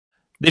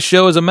This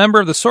show is a member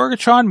of the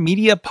Sorgatron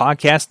Media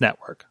Podcast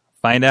Network.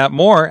 Find out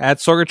more at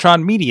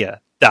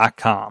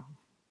sorgatronmedia.com.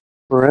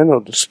 Parental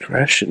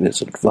discretion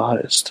is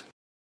advised.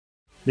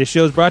 This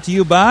show is brought to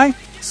you by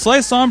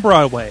Slice on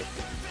Broadway,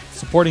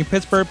 supporting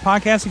Pittsburgh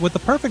podcasting with the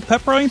perfect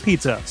pepperoni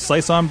pizza.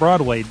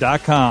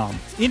 SliceOnBroadway.com.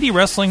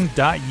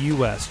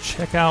 IndieWrestling.us.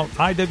 Check out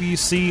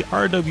IWC,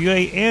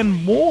 RWA, and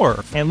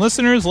more. And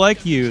listeners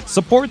like you,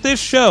 support this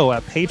show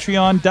at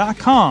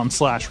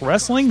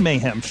Patreon.com/Wrestling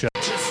Mayhem Show.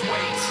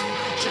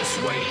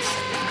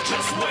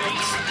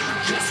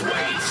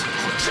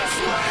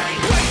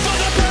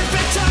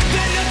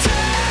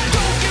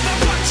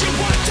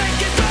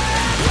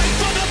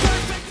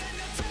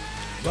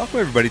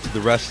 Welcome, everybody, to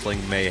the Wrestling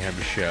Mayhem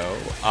Show.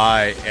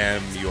 I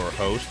am your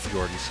host,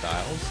 Jordan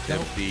Styles.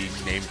 If the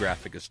name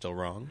graphic is still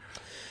wrong.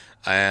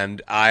 And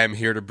I am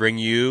here to bring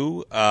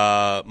you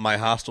my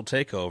hostile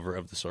takeover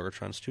of the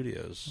Sorgatron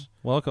Studios.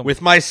 Welcome.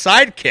 With my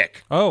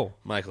sidekick,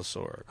 Michael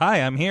Sorg. Hi,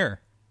 I'm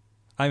here.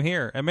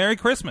 And Merry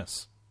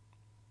Christmas.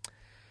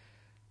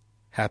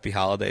 Happy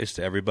holidays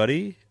to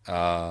everybody.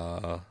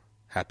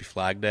 Happy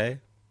Flag Day.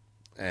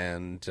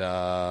 And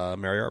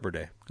Merry Arbor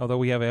Day. Although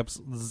we have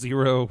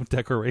zero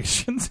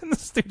decorations in the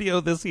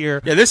studio this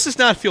year. Yeah, this does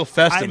not feel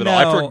festive at all.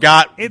 I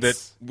forgot that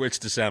it's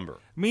December.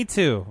 Me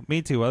too,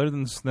 other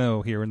than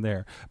snow here and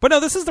there. But no,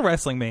 this is the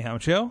Wrestling Mayhem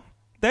Show.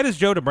 That is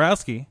Joe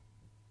Dombrowski.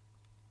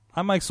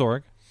 I'm Mike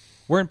Sorg.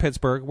 We're in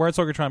Pittsburgh. We're at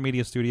Sorgatron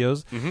Media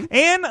Studios. Mm-hmm.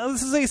 And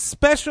this is a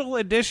special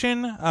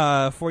edition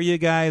for you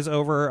guys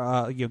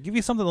over, give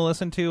you something to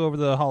listen to over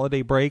the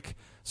holiday break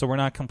so we're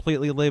not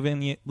completely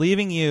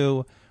leaving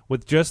you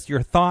with just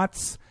your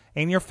thoughts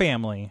and your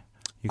family.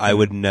 I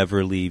would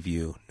never leave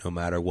you, no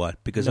matter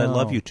what, because I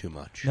love you too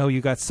much. No,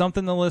 you got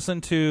something to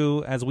listen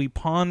to as we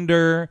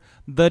ponder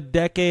the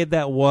decade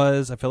that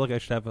was. I feel like I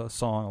should have a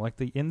song like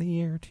In the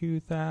Year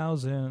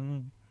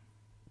 2000.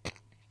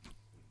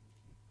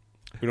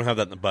 We don't have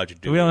that in the budget,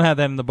 do we? We don't have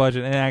that in the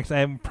budget. And actually,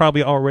 I'm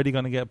probably already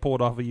going to get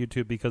pulled off of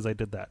YouTube because I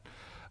did that.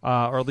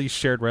 Or at least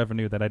shared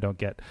revenue that I don't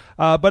get.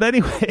 But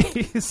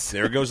anyways.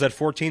 There goes that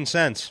 14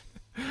 cents.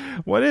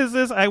 What is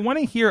this? I want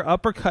to hear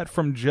Uppercut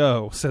from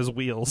Joe, says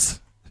Wheels.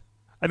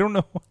 I don't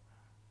know.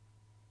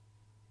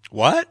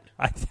 What?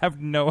 I have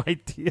no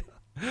idea.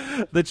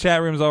 The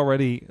chat room's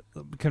already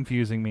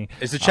confusing me.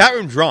 Is the chat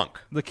room drunk?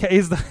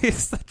 Is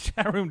the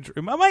chat room drunk?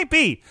 It might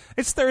be.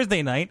 It's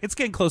Thursday night. It's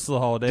getting close to the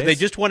holidays. Do they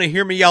just want to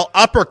hear me yell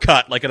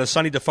uppercut like in a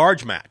Sonny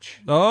Defarge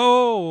match?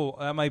 Oh,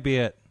 that might be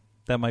it.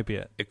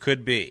 It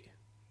could be.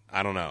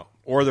 I don't know.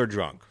 Or they're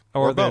drunk.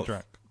 Or they're both.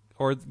 drunk.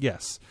 Or,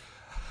 yes.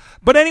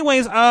 But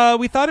anyways,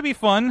 we thought it'd be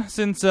fun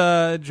since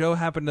Joe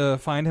happened to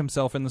find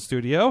himself in the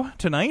studio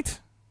tonight.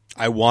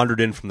 I wandered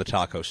in from the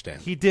taco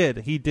stand. He did.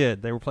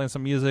 They were playing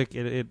some music.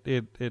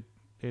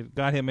 It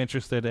got him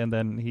interested, and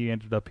then he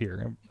ended up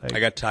here. I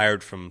got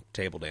tired from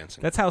table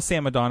dancing. That's how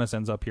Sam Adonis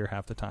ends up here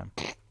half the time.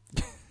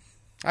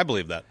 I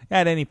believe that.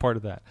 At any part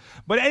of that.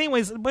 But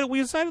anyways, we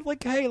decided,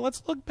 hey,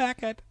 let's look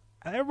back at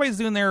everybody's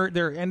doing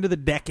their end of the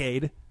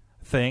decade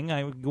thing.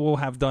 I will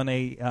have done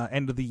a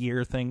end of the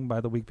year thing by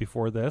the week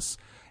before this.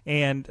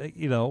 And,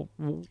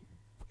 and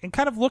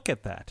kind of look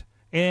at that.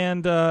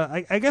 And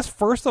I guess,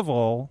 first of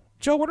all,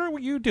 Joe, what were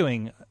you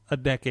doing a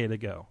decade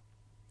ago?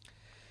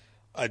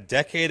 A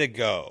decade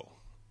ago?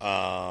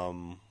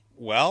 10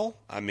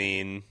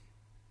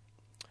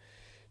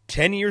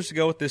 years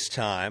ago at this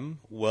time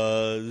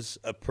was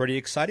a pretty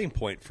exciting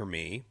point for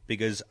me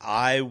because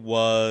I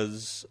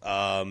was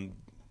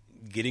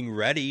getting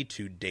ready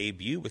to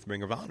debut with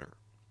Ring of Honor.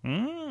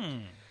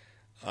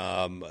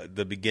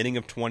 The beginning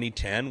of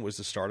 2010 was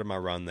the start of my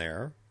run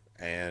there,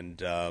 and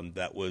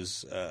that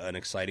was an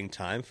exciting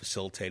time,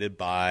 facilitated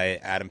by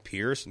Adam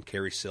Pearce and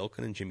Kerry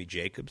Silken and Jimmy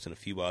Jacobs and a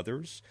few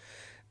others.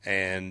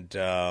 And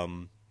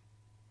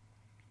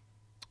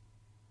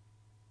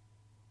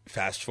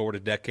fast forward a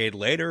decade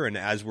later, and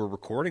as we're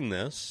recording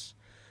this,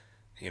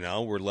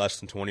 we're less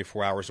than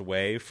 24 hours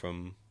away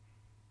from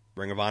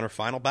Ring of Honor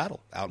Final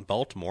Battle out in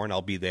Baltimore, and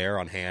I'll be there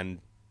on hand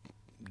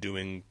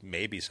doing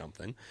maybe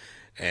something,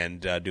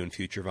 and doing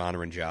Future of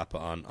Honor in Joppa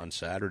on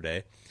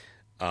Saturday.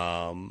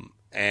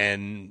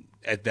 And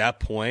at that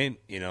point,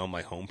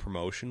 my home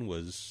promotion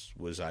was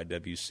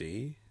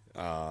IWC,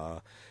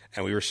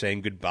 and we were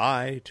saying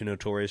goodbye to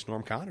Notorious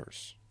Norm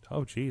Connors.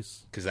 Oh,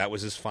 jeez. Because that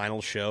was his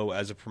final show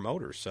as a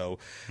promoter. So,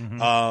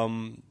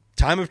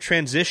 time of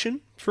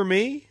transition for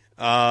me.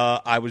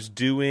 I was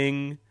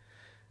doing,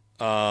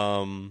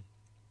 PWO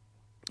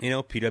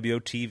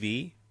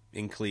TV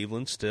in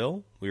Cleveland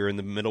still. We were in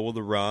the middle of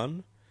the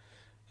run.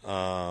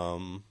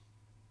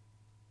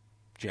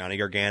 Johnny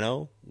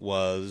Gargano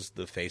was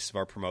the face of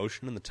our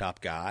promotion and the top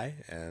guy,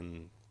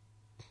 and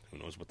who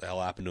knows what the hell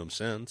happened to him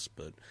since,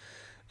 but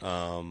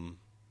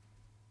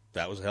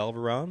that was a hell of a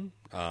run.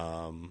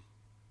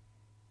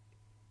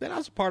 Then I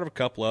was a part of a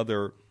couple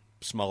other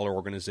smaller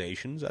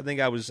organizations. I think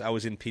I was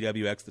in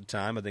PWX at the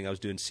time. I think I was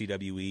doing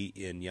CWE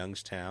in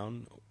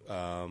Youngstown.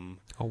 Oh,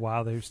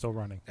 wow, they're still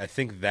running. I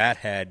think that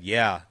had,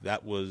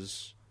 that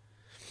was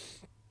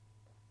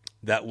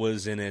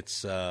in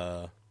its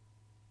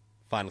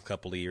final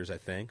couple of years, I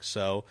think.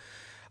 So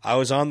I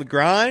was on the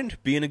grind,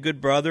 being a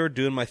good brother,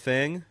 doing my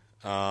thing.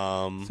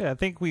 So I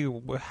think we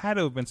had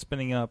to have been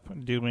spinning up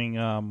doing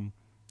the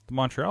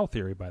Montreal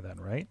Theory by then,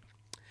 right?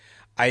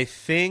 I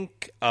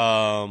think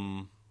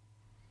right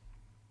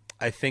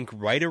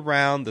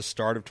around the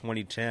start of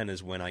 2010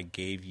 is when I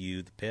gave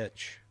you the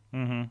pitch.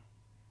 Mm-hmm.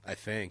 I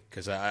think,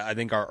 because I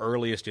think our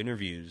earliest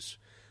interviews,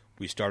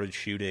 we started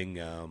shooting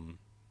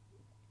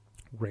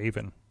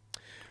Raven.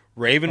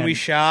 And we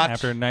shot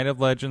after Night of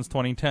Legends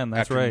 2010.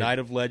 That's after right. Night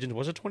of Legends.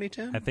 Was it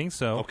 2010? I think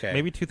so. Okay.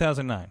 Maybe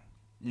 2009.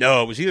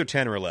 No, it was either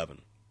 10 or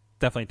 11.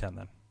 Definitely 10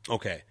 then.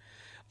 Okay.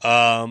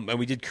 And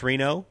we did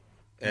Carino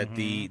at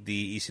the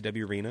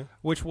ECW Arena.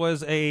 Which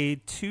was a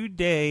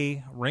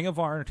 2-day Ring of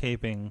Honor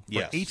taping for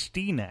Yes.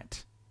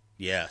 HDNet.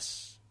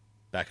 Yes.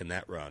 Back in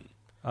that run.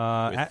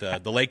 Uh,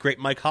 With the late, great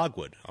Mike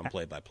Hogwood on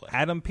play-by-play.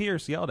 Adam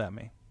Pearce yelled at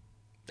me.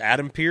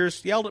 Adam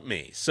Pearce yelled at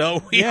me.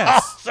 So we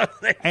Yes. also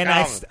And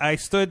I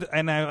stood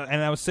and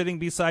I was sitting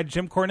beside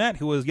Jim Cornette,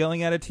 who was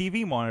yelling at a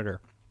TV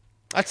monitor.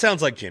 That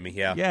sounds like Jimmy,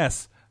 yeah.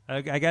 Yes.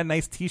 I got a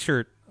nice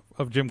T-shirt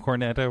of Jim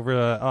Cornette over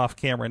off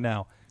camera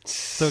now.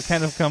 So it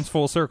kind of comes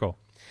full circle.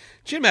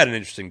 Jim had an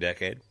interesting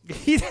decade.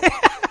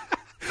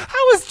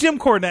 How was Jim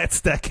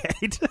Cornette's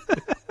decade?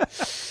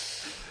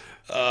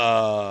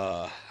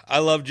 I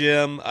love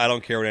Jim. I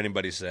don't care what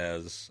anybody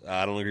says.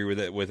 I don't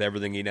agree with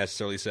everything he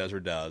necessarily says or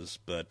does,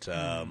 but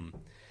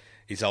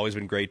he's always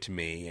been great to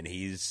me, and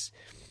he's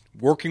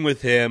working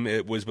with him.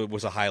 It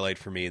was a highlight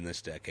for me in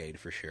this decade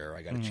for sure.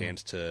 I got a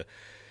chance to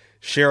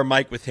share a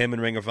mic with him in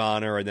Ring of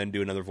Honor, and then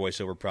do another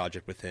voiceover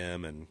project with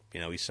him, and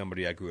he's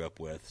somebody I grew up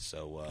with.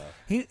 So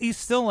he's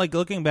still like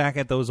looking back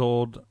at those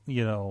old,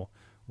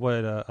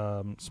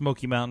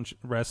 Smoky Mountain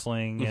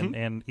Wrestling,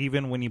 and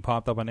even when he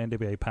popped up on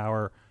NWA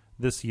Power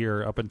this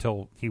year, up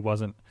until he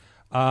wasn't,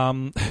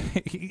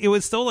 it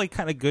was still like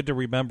kind of good to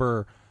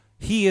remember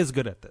he is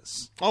good at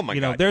this. Oh my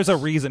God! There's a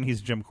reason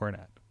he's Jim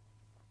Cornette.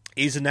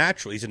 He's a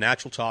natural. He's a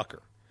natural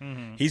talker.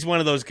 He's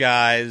one of those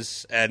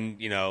guys, and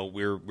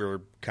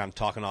we're kind of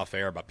talking off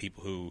air about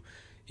people who,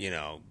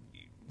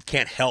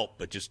 can't help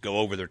but just go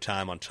over their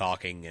time on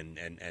talking.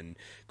 And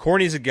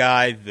Corny's a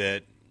guy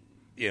that,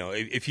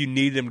 if you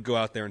needed him to go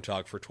out there and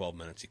talk for 12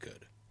 minutes, he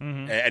could,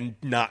 and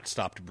not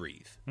stop to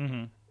breathe.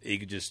 He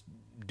could just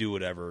do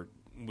whatever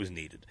was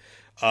needed.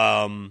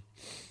 I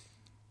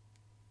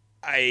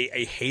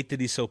hate that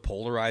he's so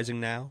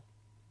polarizing now,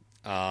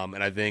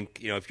 and I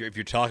think if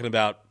you're talking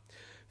about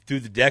through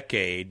the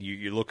decade,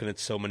 you're looking at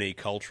so many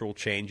cultural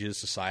changes,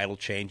 societal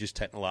changes,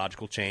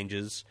 technological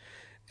changes,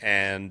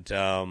 and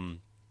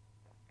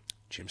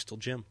Jim's still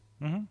Jim,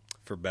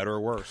 for better or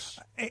worse.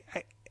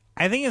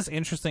 I think it's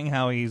interesting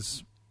how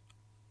he's,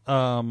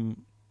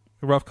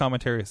 rough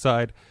commentary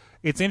aside,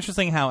 it's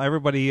interesting how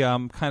everybody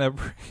kind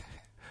of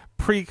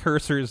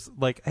precursors,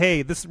 like,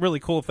 hey, this really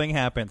cool thing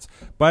happens.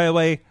 By the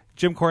way,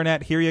 Jim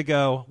Cornette, here you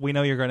go. We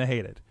know you're going to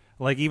hate it.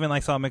 Like, even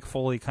I saw Mick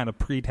Foley kind of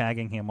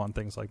pre-tagging him on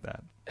things like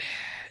that.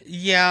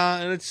 Yeah,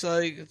 and it's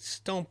like,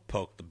 don't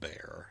poke the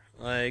bear.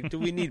 Like, do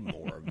we need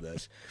more of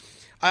this?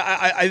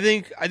 I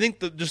think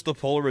just the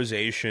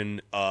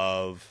polarization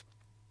of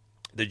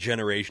the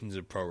generations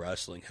of pro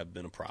wrestling have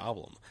been a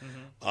problem.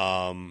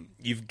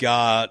 You've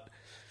got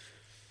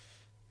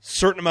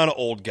certain amount of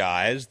old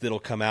guys that'll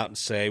come out and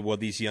say, well,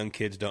 these young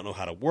kids don't know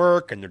how to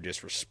work, and they're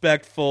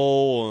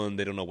disrespectful, and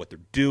they don't know what they're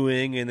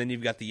doing. And then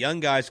you've got the young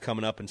guys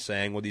coming up and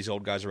saying, well, these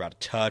old guys are out of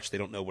touch. They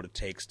don't know what it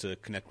takes to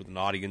connect with an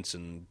audience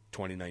in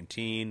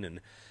 2019.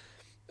 And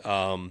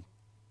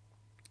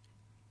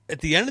at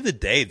the end of the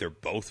day, they're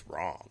both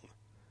wrong,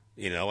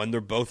 and they're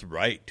both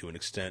right to an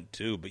extent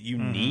too. But you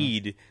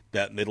need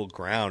that middle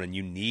ground, and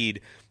you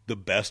need the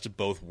best of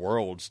both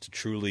worlds to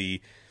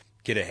truly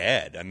get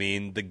ahead. I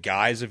mean, the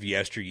guys of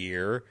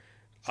yesteryear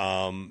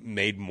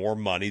made more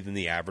money than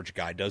the average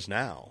guy does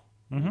now,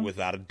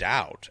 without a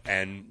doubt,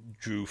 and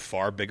drew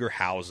far bigger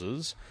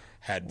houses,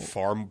 had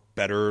far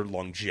better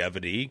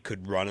longevity,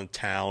 could run a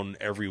town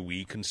every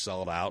week and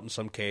sell it out in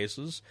some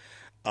cases.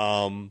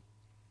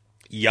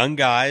 Young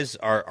guys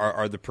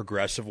are the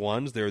progressive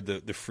ones. They're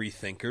the free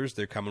thinkers.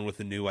 They're coming with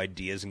the new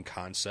ideas and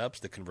concepts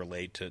that can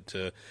relate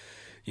to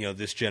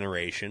this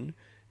generation.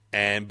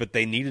 But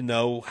they need to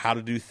know how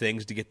to do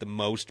things to get the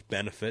most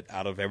benefit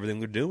out of everything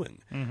they're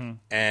doing.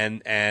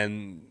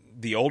 And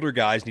the older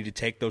guys need to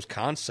take those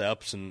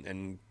concepts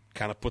and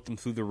kind of put them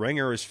through the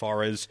ringer as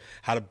far as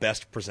how to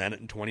best present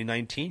it in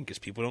 2019, because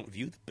people don't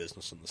view the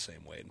business in the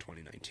same way in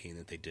 2019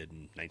 that they did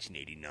in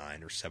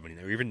 1989 or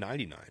 79 or even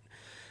 99.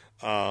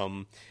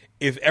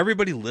 If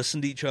everybody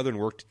listened to each other and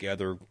worked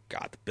together,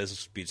 God, the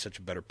business would be such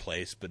a better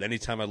place. But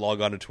anytime I log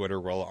on to Twitter,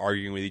 we're all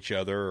arguing with each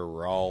other, or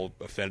we're all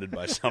offended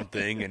by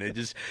something, and it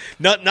just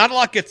not a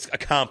lot gets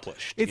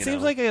accomplished. It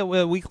seems like a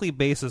weekly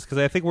basis, because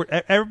I think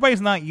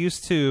everybody's not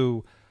used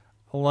to,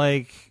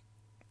 like,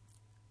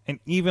 an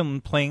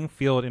even playing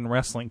field in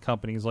wrestling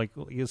companies, like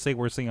you say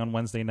we're seeing on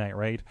Wednesday night,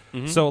 right?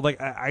 So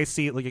like I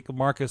see like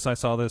Marcus I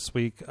saw this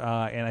week,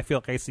 and I feel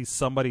like I see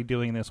somebody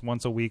doing this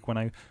once a week when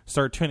I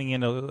start tuning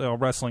into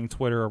wrestling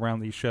Twitter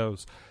around these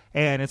shows.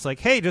 And it's like,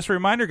 hey, just a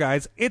reminder,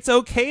 guys, it's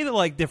okay to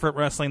like different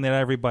wrestling than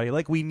everybody.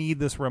 Like, we need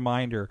this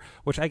reminder,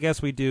 which I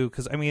guess we do,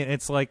 because, I mean,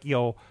 it's like,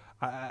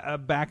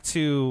 back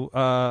to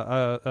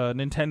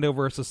Nintendo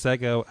versus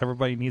Sega,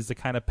 everybody needs to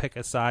kind of pick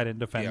a side and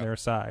defend their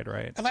side,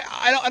 right? And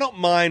I don't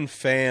mind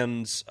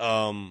fans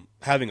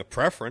having a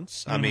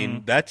preference. I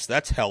mean,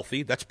 that's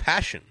healthy. That's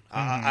passion.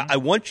 I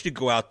want you to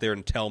go out there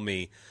and tell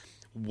me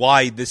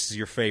why this is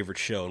your favorite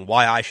show and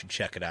why I should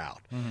check it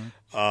out.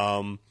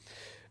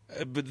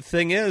 But the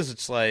thing is,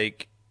 it's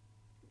like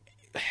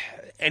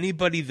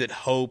anybody that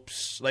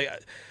hopes, like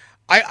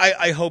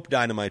I hope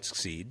Dynamite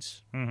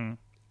succeeds.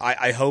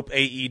 I hope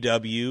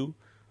AEW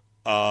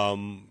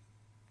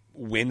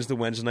wins the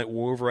Wednesday Night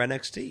War over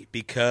NXT,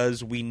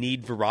 because we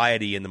need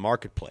variety in the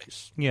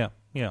marketplace. Yeah.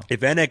 If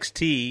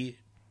NXT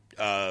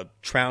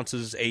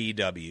trounces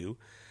AEW,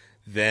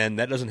 then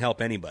that doesn't help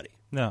anybody.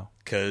 No.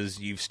 Because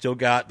you've still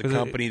got the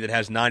company that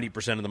has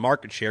 90% of the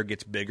market share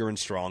gets bigger and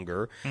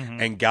stronger,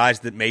 and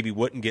guys that maybe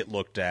wouldn't get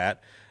looked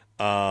at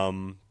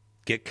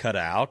get cut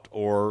out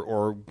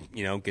or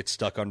get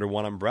stuck under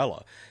one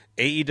umbrella.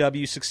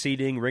 AEW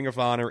succeeding, Ring of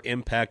Honor,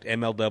 Impact,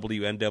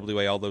 MLW,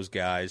 NWA, all those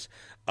guys,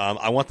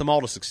 I want them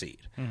all to succeed.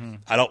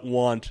 I don't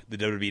want the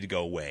WWE to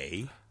go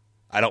away.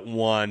 I don't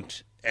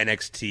want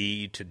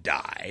NXT to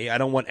die. I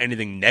don't want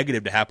anything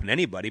negative to happen to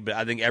anybody, but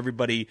I think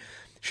everybody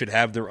should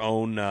have their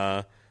own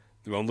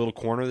little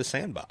corner of the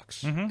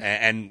sandbox.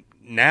 And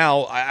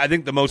now, I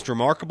think the most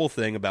remarkable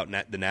thing about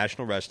the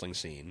national wrestling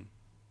scene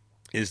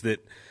is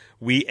that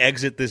we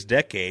exit this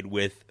decade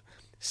with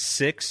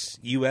 6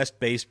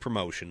 U.S.-based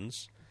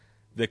promotions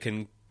that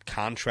can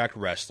contract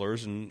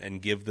wrestlers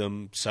and give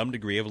them some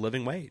degree of a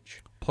living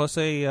wage. Plus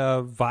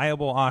a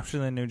viable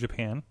option in New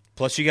Japan.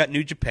 Plus you got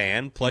New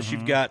Japan. Plus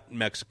you've got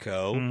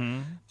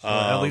Mexico.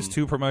 At least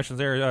 2 promotions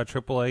there,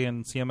 AAA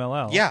and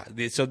CMLL. Yeah,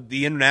 so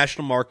the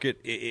international market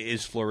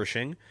is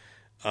flourishing.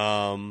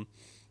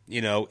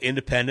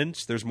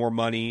 Independents, there's more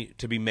money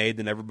to be made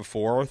than ever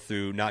before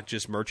through not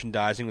just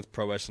merchandising with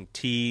Pro Wrestling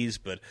Tees,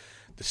 but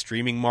the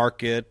streaming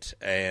market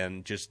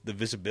and just the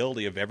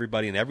visibility of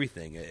everybody and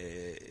everything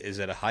is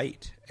at a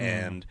height.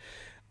 And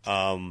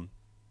when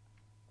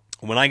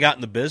I got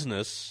in the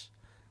business,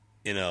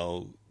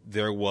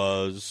 there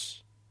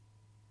was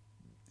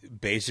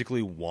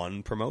basically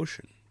one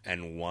promotion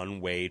and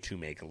one way to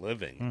make a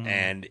living.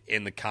 And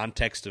in the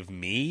context of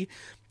me,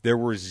 there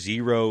were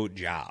 0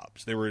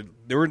 jobs. There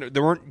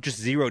weren't just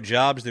 0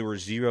 jobs, there were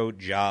 0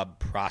 job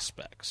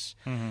prospects.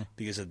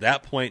 Because at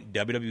that point,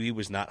 WWE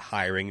was not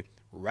hiring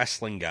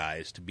wrestling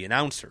guys to be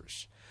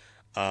announcers.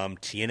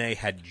 TNA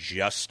had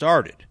just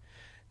started,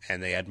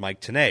 and they had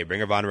Mike Tenay.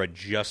 Ring of Honor had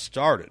just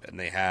started, and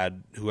they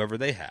had whoever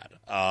they had.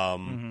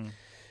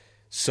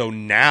 So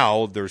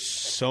now there's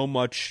so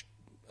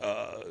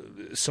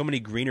many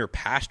greener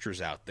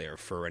pastures out there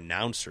for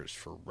announcers,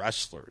 for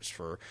wrestlers,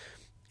 for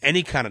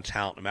any kind of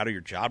talent, no matter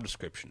your job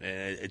description.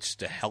 It's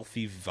just a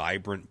healthy,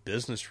 vibrant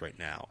business right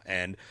now.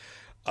 And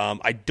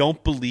I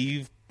don't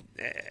believe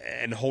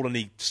and hold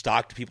any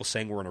stock to people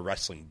saying we're in a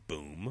wrestling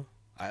boom.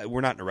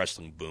 We're not in a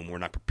wrestling boom. We're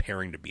not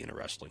preparing to be in a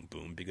wrestling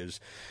boom because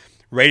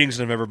ratings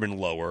have never been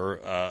lower.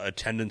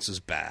 Attendance is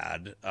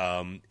bad.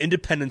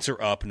 Independents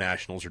are up.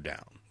 Nationals are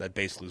down. That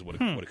basically is what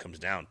it comes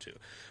down to.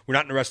 We're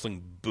not in a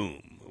wrestling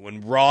boom.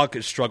 When Raw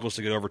struggles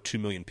to get over 2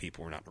 million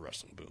people, we're not in a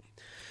wrestling boom.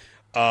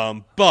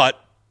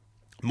 But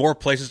more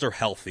places are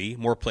healthy.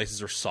 More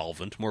places are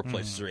solvent. More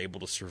places are able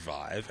to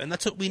survive, and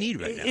that's what we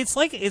need right now. It's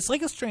like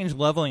a strange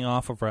leveling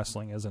off of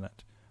wrestling, isn't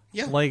it?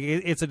 Yeah, like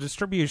it's a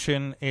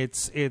distribution.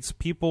 It's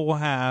people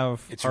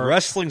have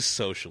wrestling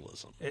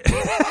socialism.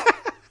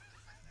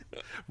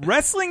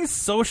 Wrestling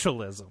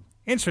socialism.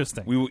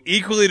 Interesting. We will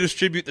equally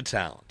distribute the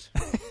talent.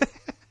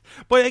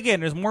 But again,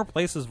 there's more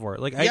places for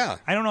it. Like I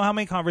don't know how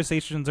many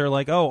conversations are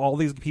like, oh, all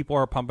these people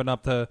are pumping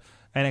up to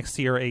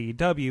NXT or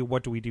AEW.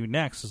 What do we do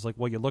next? It's like,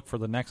 well, you look for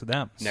the next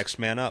them. Next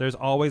man up. There's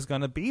always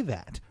going to be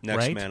that.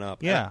 Next right? man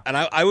up. Yeah. And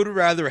I would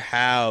rather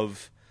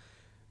have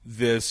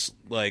this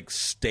like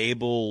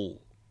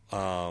stable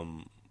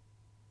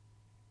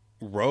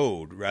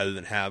road rather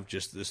than have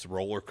just this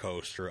roller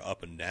coaster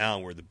up and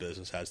down where the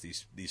business has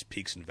these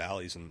peaks and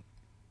valleys. And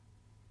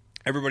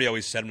everybody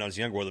always said when I was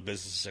younger, well, the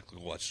business is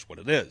cyclical. That's just what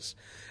it is.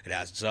 It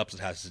has its ups, it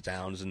has its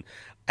downs, and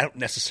I don't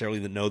necessarily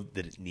know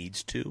that it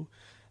needs to.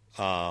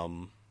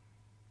 And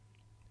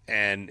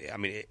I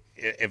mean,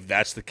 if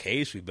that's the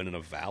case, we've been in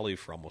a valley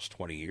for almost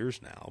 20 years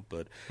now.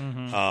 But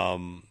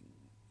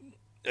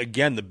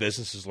again, the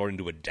business is learning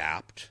to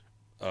adapt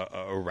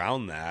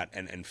around that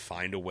and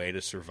find a way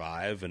to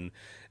survive and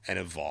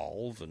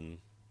evolve and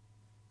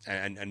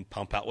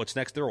pump out what's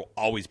next. There will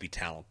always be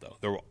talent, though.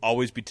 There will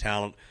always be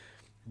talent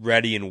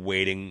ready and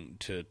waiting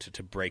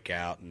to break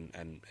out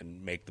and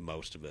make the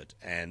most of it.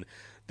 And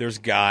there's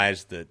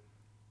guys that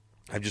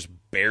I've just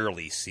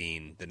barely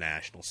seen the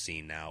national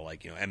scene now.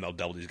 Like,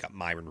 MLW's got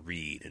Myron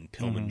Reed and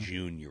Pillman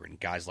Jr. and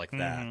guys like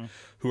that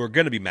who are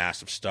going to be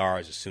massive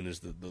stars as soon as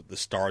the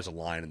stars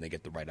align and they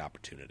get the right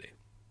opportunity.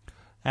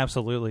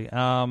 Absolutely.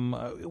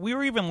 We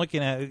were even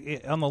looking at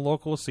it on the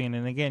local scene,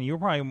 and again, you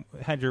probably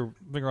had your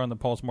finger on the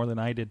pulse more than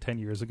I did 10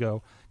 years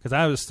ago, because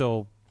I was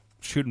still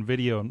shooting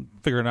video and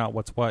figuring out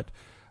what's what.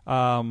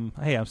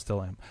 Hey, I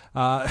still am.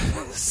 I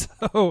was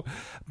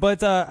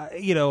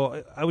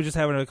just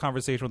having a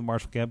conversation with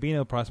Marshall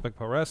Gambino, Prospect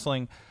Pro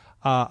Wrestling,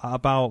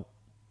 about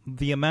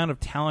the amount of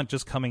talent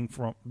just coming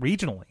from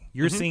regionally.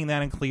 You're seeing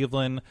that in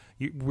Cleveland.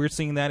 We're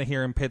seeing that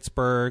here in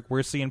Pittsburgh.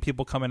 We're seeing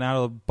people coming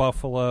out of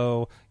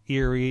Buffalo,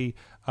 Erie,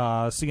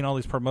 seeing all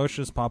these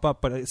promotions pop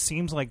up. But it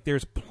seems like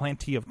there's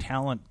plenty of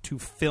talent to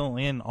fill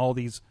in all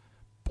these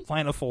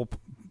plentiful.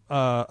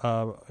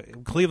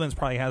 Cleveland's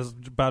probably has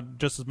about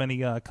just as many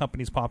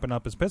companies popping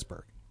up as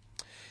Pittsburgh.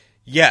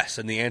 Yes,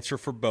 and the answer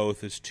for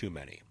both is too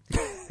many.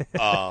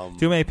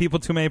 Too many people,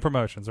 too many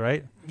promotions,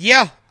 right?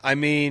 Yeah. I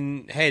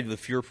mean, hey, the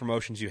fewer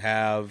promotions you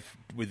have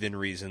within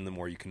reason, the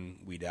more you can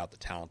weed out the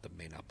talent that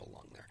may not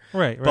belong there.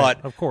 Right,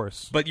 but, of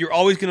course. But you're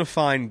always going to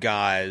find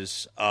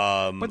guys.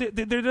 But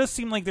there does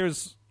seem like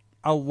there's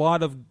a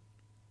lot of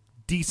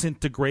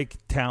decent to great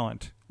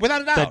talent.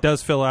 Without a doubt. That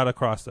does fill out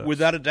across those.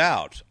 Without a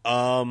doubt.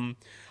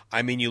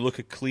 I mean, you look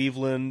at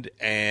Cleveland,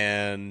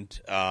 and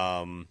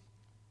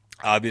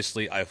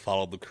obviously I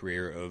followed the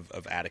career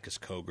of Atticus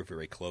Cogar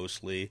very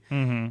closely.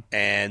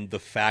 And the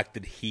fact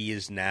that he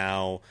is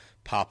now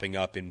popping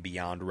up in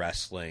Beyond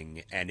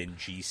Wrestling and in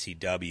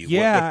GCW,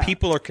 what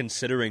people are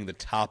considering the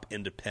top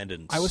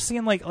independents. I was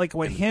seeing like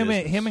what him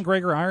and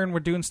Gregor Iron were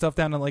doing stuff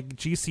down in like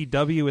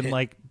GCW in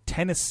like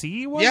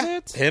Tennessee, was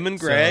it? Him and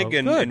Greg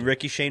and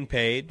Ricky Shane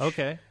Page.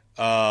 Okay.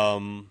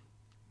 But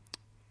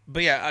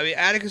yeah, I mean,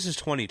 Atticus is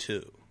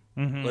 22.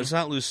 Let's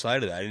not lose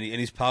sight of that. And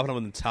he's popping up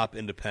in the top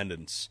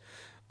independents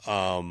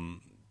in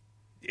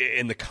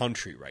the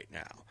country right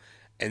now.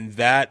 And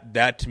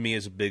that to me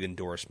is a big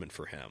endorsement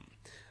for him.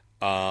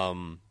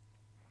 And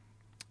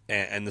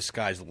the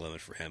sky's the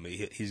limit for him.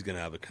 He's going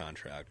to have a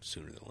contract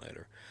sooner than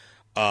later.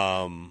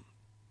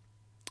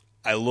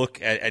 I look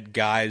at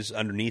guys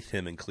underneath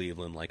him in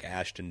Cleveland like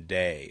Ashton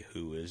Day,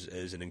 who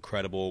is an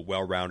incredible,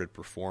 well-rounded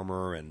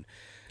performer and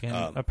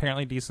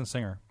apparently decent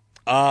singer.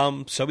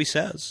 So he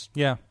says.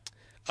 Yeah.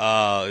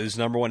 His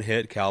number one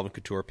hit, Calvin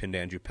Couture pinned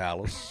Andrew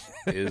Palace,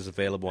 is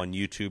available on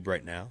YouTube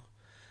right now.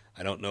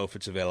 I don't know if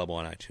it's available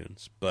on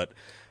iTunes, but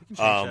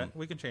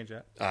we can change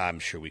that. I'm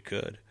sure we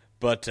could.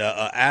 But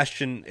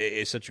Ashton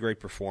is such a great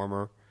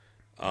performer.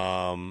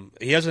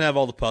 He doesn't have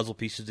all the puzzle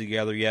pieces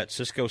together yet.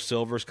 Cisco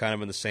Silver's kind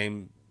of in the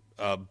same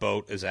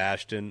boat as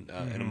Ashton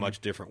in a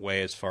much different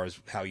way as far as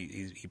how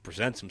he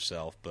presents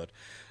himself. But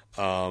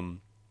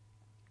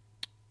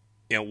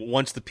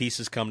once the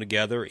pieces come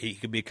together, he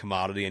could be a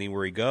commodity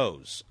anywhere he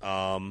goes.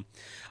 I'm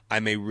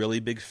a really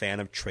big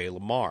fan of Trey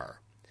Lamar.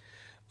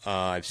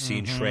 I've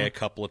seen Trey a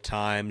couple of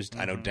times.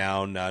 I know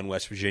down in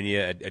West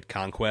Virginia at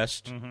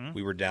Conquest.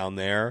 We were down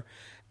there.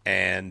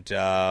 And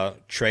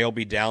Trey will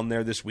be down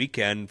there this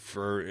weekend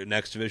for a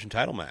next division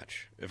title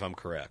match, if I'm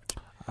correct.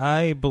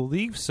 I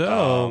believe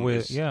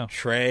so.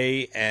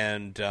 Trey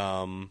and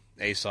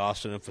Ace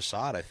Austin and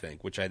Facade, I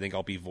think, which I think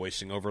I'll be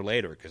voicing over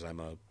later because I'm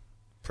a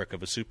prick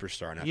of a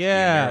superstar now.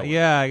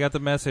 Yeah, I got the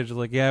message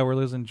like, we're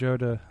losing Joe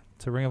to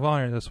Ring of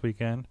Honor this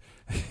weekend.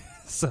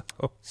 So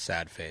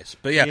sad face,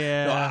 but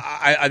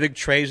I think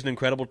Trey's an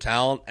incredible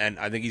talent, and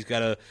I think he's got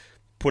to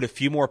put a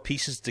few more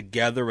pieces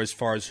together as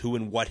far as who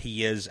and what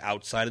he is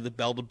outside of the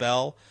bell to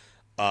bell.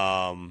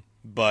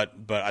 But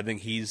I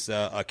think he's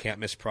a can't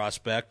miss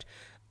prospect.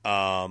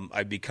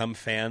 I've become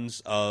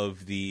fans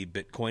of the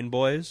Bitcoin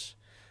Boys.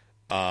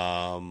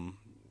 I'm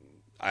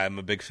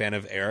a big fan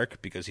of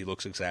Eric because he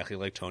looks exactly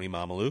like Tony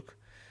Mamaluke.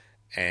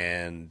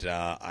 And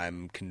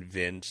I'm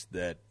convinced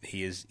that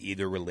he is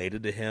either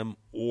related to him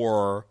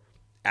or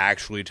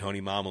actually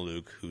Tony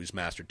Mamaluke, who's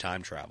mastered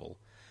time travel.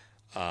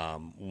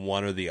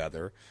 One or the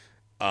other.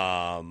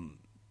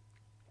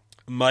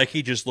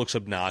 Mikey just looks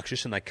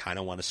obnoxious, and I kind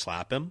of want to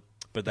slap him,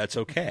 but that's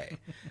okay.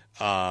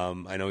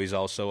 I know he's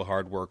also a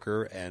hard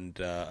worker, and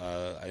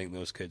I think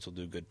those kids will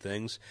do good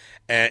things.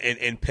 And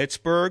in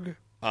Pittsburgh,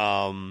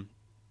 I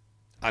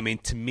mean,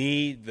 to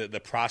me, the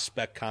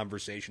prospect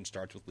conversation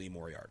starts with Lee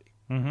Moriarty.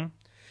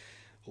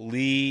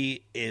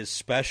 Lee is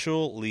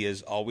special. Lee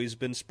has always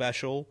been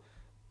special,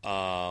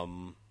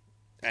 and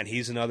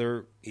he's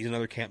another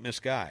can't miss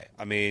guy.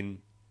 I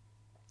mean,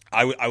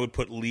 I would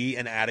put Lee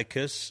and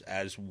Atticus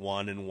as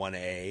 1 and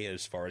 1A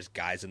as far as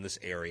guys in this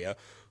area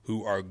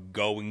who are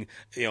going,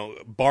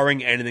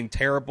 barring anything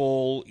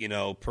terrible,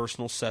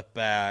 personal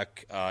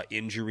setback,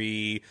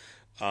 injury,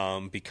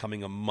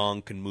 becoming a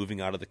monk and moving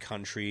out of the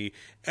country,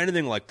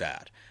 anything like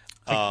that.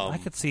 I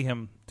could see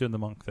him doing the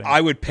monk thing. I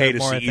would pay to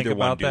see either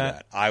one do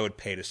that. I would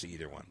pay to see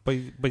either one. But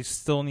he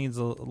still needs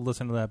to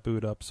listen to that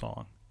Boot Up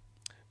song.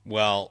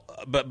 Well,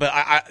 but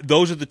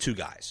those are the two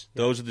guys.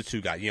 Those are the two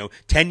guys.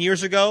 10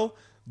 years ago,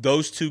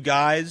 those two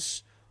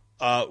guys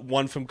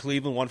one from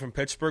Cleveland, one from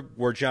Pittsburgh,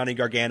 were Johnny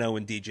Gargano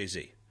and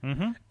DJZ.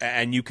 Mm-hmm.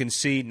 And you can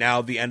see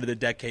now the end of the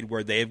decade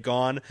where they've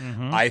gone.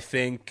 Mm-hmm. I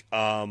think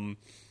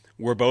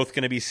we're both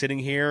going to be sitting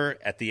here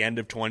at the end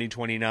of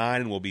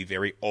 2029, and we'll be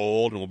very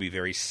old, and we'll be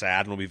very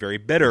sad, and we'll be very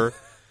bitter.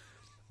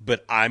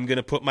 But I'm going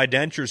to put my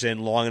dentures in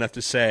long enough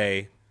to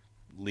say,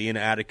 Lee and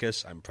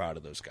Atticus, I'm proud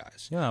of those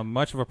guys. Yeah,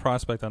 much of a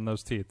prospect on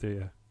those teeth, do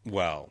you?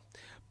 Well,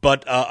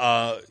 but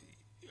I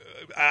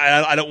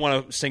don't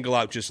want to single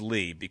out just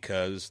Lee,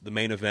 because the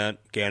main event,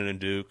 Gannon and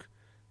Duke,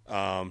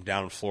 down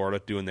in Florida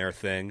doing their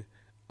thing,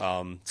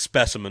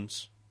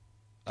 specimens,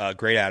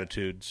 great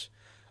attitudes.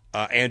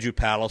 Andrew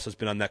Palace has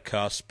been on that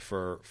cusp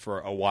for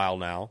a while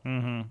now.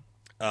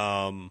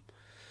 Mm-hmm.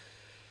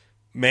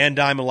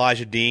 Mandime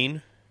Elijah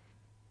Dean,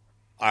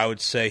 I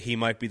would say he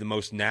might be the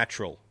most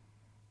natural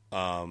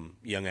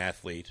young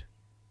athlete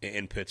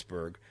in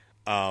Pittsburgh.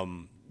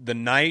 The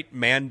night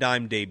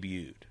Mandime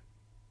debuted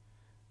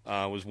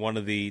was one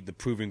of the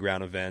Proving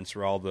Ground events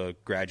where all the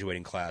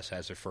graduating class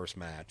has their first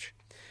match.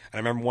 And I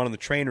remember one of the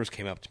trainers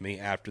came up to me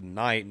after the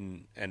night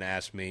and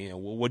asked me,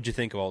 well, what'd you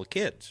think of all the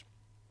kids?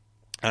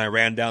 And I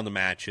ran down the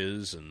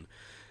matches and,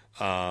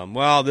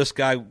 well, this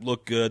guy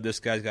looked good. This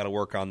guy's got to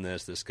work on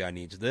this. This guy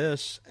needs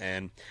this.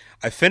 And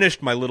I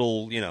finished my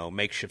little,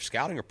 makeshift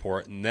scouting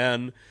report, and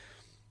then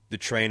the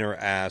trainer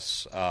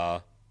asks,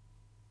 what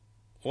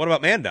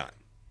about Mandime?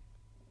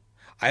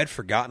 I had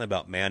forgotten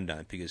about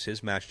Mandime because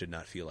his match did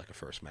not feel like a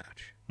first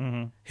match.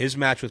 Mm-hmm. His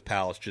match with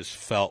Palace just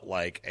felt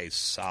like a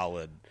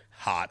solid,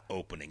 hot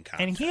opening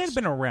contest. And he had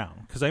been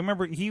around, because I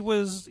remember he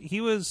was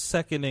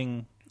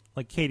seconding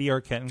like Katie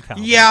Arquette and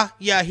Calvin. Yeah,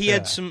 he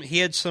had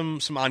some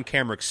on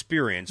camera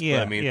experience. Yeah,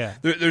 but I mean,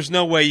 there's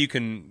no way you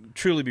can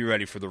truly be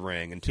ready for the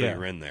ring until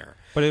you're in there.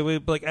 But it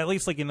would, like, at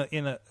least like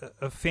in a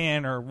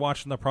fan or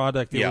watching the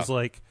product, it was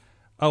like,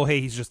 oh,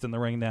 hey, he's just in the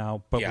ring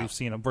now, but we've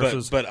seen him.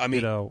 Versus, but I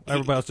mean,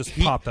 everybody else just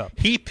popped up.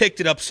 He picked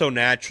it up so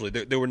naturally.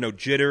 There were no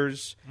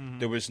jitters. Mm-hmm.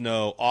 There was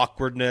no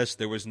awkwardness.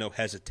 There was no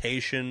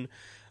hesitation.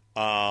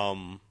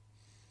 And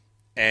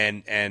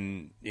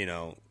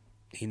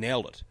he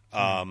nailed it.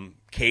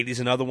 Katie's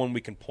another one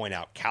we can point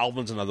out.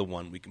 Calvin's another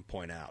one we can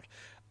point out.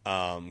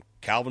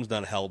 Calvin's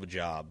done a hell of a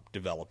job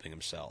developing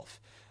himself.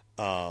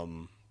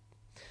 We're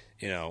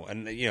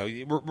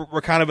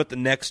kind of at the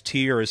next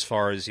tier as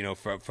far as,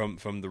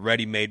 from the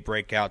ready-made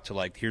breakout to,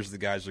 like, here's the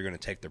guys that are going to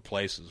take their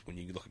places. When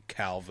you look at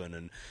Calvin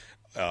and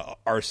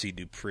R.C.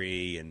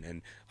 Dupree,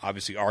 and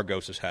obviously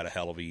Argos has had a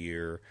hell of a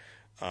year.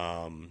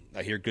 I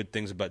hear good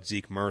things about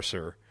Zeke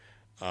Mercer.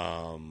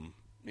 I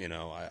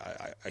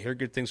hear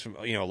good things from,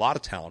 a lot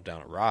of talent down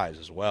at Rise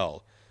as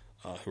well,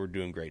 who are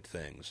doing great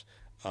things.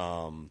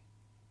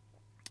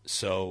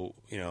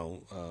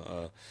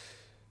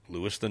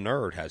 Lewis the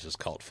Nerd has his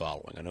cult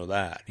following. I know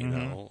that,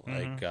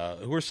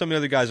 who are some of the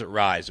other guys at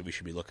Rise that we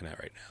should be looking at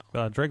right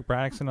now? Drake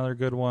Braddock's another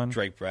good one.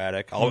 Drake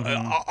Braddock.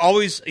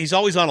 He's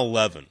always on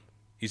 11.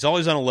 He's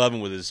always on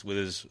 11 with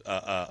his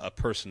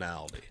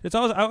personality. I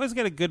always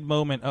get a good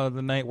moment of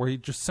the night where he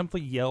just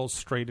simply yells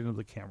straight into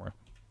the camera.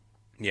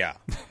 Yeah.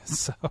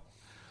 So,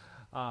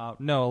 a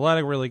lot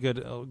of really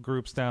good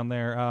groups down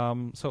there.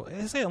 So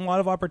I say a lot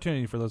of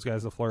opportunity for those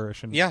guys to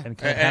flourish and have a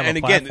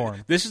platform.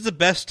 Again, this is the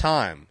best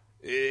time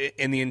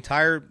in the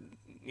entire.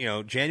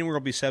 January will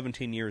be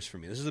 17 years for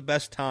me. This is the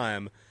best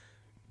time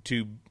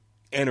to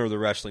enter the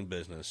wrestling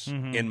business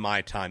in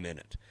my time in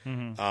it,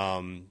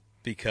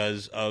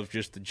 because of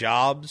just the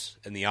jobs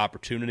and the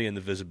opportunity and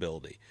the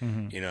visibility.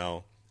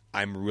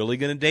 I'm really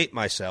going to date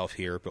myself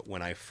here, but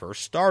when I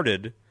first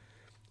started.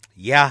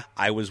 Yeah,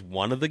 I was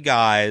one of the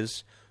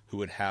guys who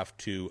would have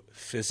to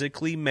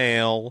physically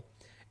mail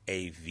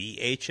a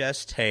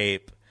VHS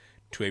tape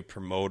to a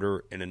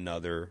promoter in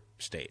another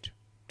state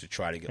to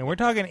try to get. And we're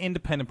talking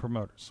independent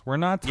promoters. We're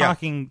not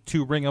talking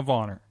to Ring of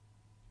Honor.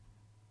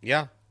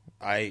 Yeah,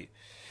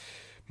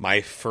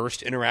 my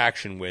first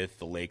interaction with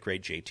the late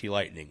great JT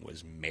Lightning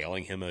was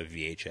mailing him a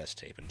VHS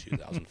tape in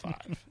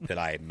 2005 that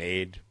I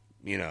made.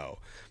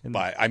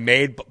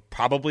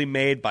 Probably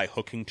made by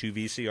hooking two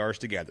VCRs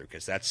together,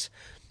 because that's.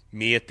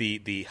 Me at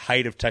the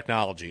height of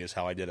technology is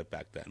how I did it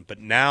back then. But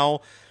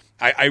now,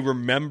 I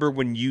remember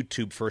when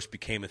YouTube first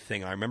became a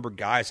thing. I remember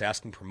guys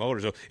asking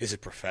promoters, is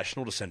it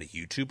professional to send a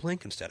YouTube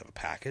link instead of a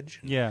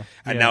package? Yeah.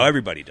 And now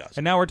everybody does.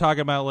 And now we're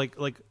talking about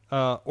like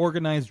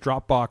organized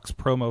Dropbox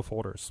promo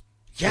folders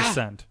to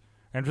send.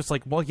 And just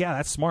like, well, yeah,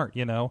 that's smart,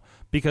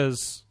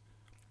 because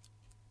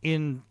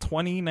in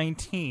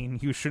 2019,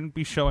 you shouldn't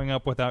be showing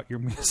up without your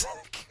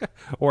music.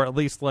 Or at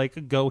least,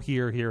 like, go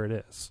here it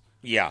is.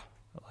 Yeah.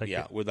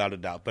 Without a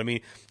doubt. But I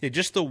mean,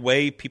 just the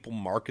way people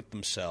market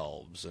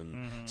themselves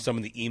and some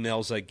of the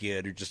emails I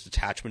get are just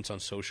attachments on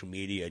social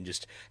media, and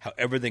just how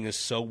everything is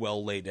so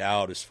well laid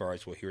out as far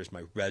as, well, here's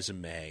my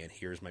resume, and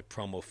here's my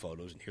promo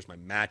photos, and here's my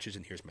matches,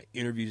 and here's my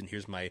interviews, and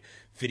here's my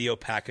video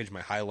package,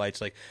 my highlights.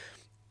 Like,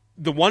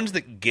 the ones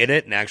that get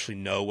it and actually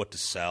know what to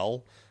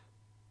sell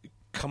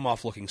come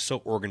off looking so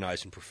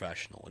organized and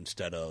professional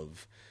instead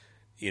of,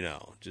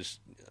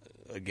 just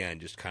again,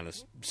 just kind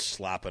of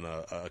slapping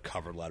a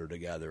cover letter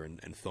together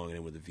and throwing it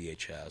in with a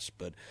VHS.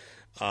 But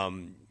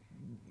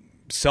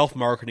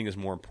self-marketing is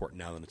more important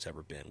now than it's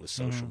ever been with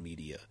social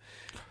media.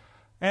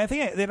 And I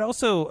think that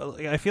also,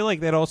 I feel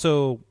like that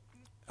also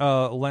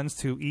lends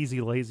to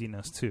easy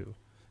laziness too.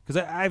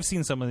 Because I've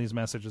seen some of these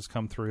messages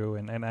come through,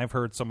 and I've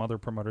heard some other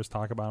promoters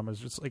talk about them. It's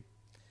just like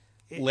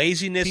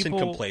laziness and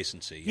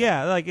complacency.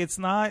 Yeah, like it's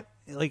not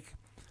like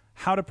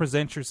how to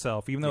present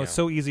yourself, even though it's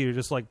so easy to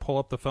just like pull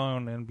up the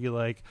phone and be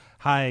like,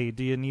 "Hi,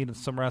 do you need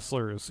some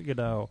wrestlers?" You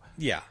know.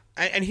 Yeah,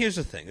 and here's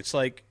the thing: it's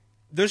like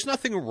there's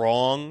nothing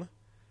wrong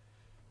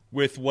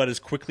with what is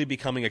quickly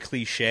becoming a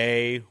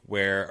cliche,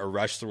 where a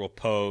wrestler will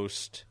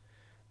post,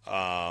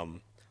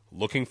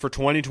 looking for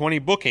 2020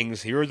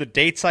 bookings. Here are the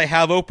dates I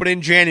have open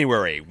in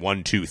January.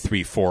 1, 2,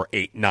 3, 4,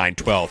 8, 9,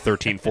 12,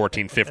 13,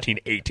 14, 15,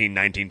 18,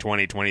 19,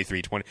 20,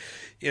 23, 20.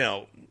 You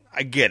know,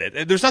 I get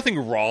it. There's nothing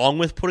wrong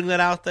with putting that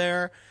out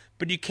there,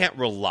 but you can't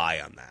rely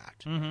on that.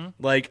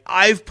 Like,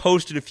 I've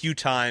posted a few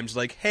times,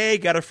 like, hey,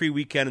 got a free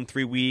weekend in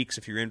 3 weeks.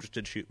 If you're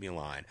interested, shoot me a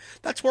line.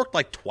 That's worked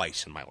like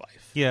twice in my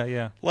life.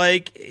 Yeah.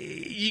 Like,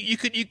 you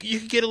could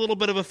get a little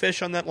bit of a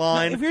fish on that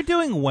line. Now, if you're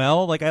doing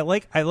well, like I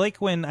like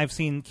when I've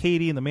seen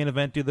Katie in the main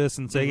event do this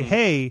and say,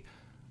 "Hey,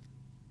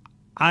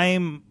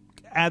 I'm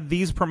at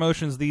these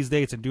promotions these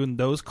dates and doing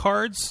those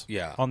cards."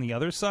 Yeah. On the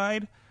other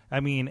side,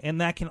 I mean,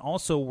 and that can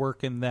also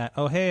work in that.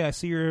 Oh, hey, I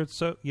see you're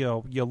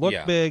you look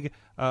big.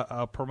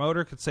 A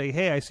promoter could say,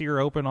 "Hey, I see you're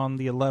open on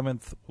the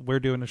 11th. We're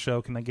doing a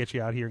show. Can I get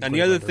you out here?" And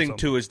the other thing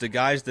too is the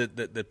guys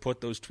that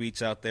put those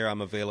tweets out there.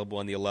 I'm available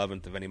on the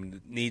 11th. If anyone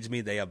needs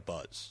me, they have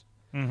buzz.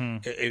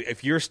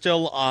 If you're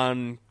still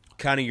on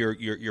kind of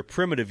your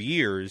primitive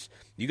years,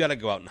 you got to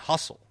go out and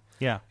hustle.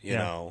 Yeah, you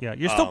know,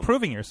 you're still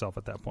proving yourself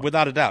at that point,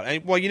 without a doubt.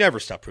 And, well, you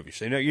never stop proving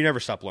yourself. You never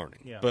stop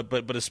learning. Yeah.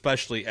 But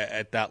especially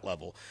at that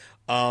level.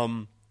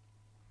 But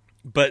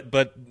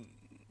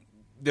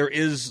there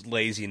is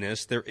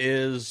laziness, there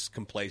is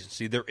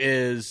complacency, there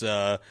is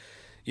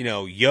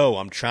yo,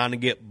 I'm trying to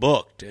get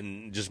booked,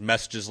 and just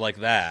messages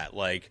like that,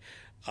 like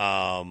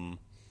or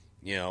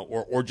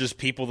just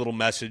people that'll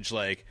message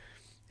like,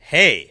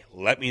 hey,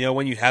 let me know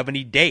when you have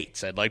any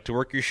dates. I'd like to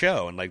work your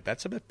show. And like,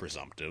 that's a bit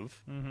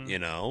presumptive, you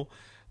know.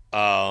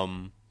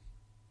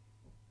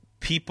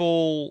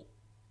 People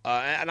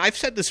and I've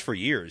said this for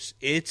years,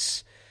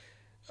 it's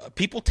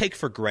people take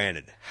for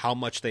granted how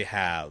much they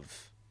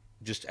have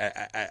just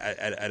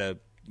at a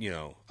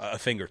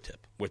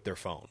fingertip with their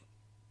phone.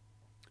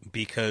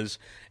 Because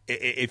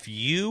if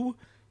you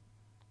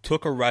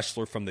took a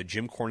wrestler from the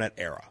Jim Cornette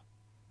era,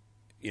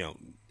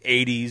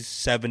 80s,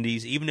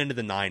 70s, even into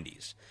the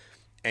 90s,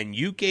 and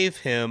you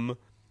gave him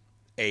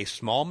a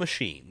small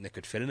machine that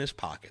could fit in his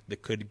pocket,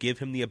 that could give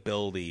him the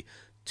ability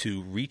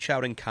to reach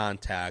out and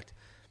contact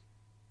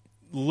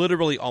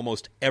literally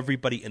almost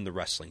everybody in the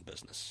wrestling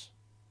business,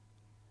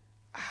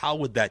 how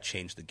would that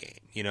change the game?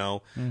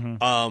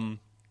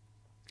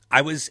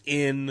 I was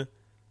in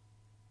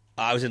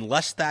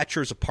Les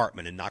Thatcher's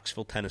apartment in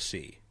Knoxville,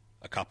 Tennessee,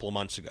 a couple of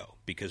months ago,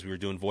 because we were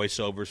doing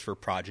voiceovers for a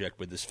project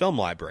with this film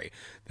library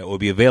that will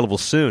be available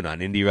soon on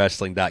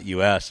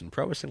indiewrestling.us and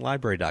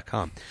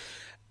prowrestlinglibrary.com.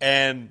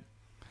 And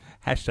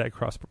hashtag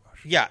cross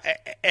promotion. Yeah,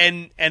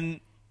 and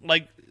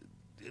like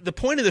the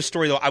point of this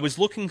story, though, I was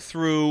looking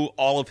through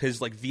all of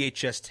his like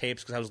VHS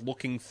tapes, because I was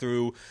looking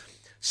through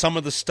some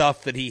of the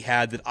stuff that he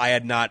had that I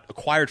had not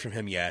acquired from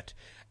him yet,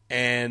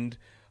 and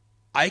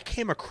I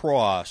came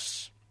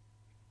across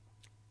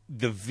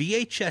the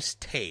VHS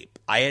tape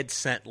I had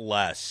sent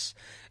Les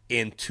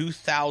in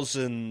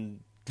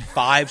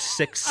 2005,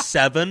 6,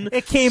 7.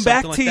 It came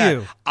back to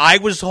you. I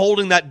was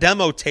holding that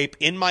demo tape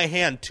in my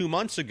hand 2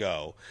 months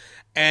ago,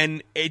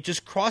 and it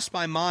just crossed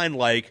my mind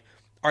like,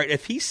 all right,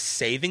 if he's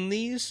saving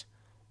these,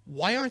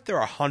 why aren't there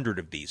 100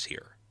 of these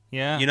here?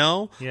 Yeah.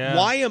 Yeah.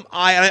 Why am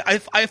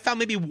I found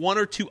maybe one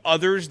or two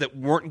others that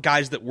weren't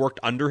guys that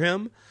worked under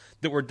him,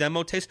 that were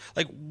demo tapes.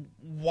 Like,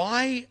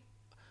 why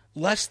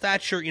Les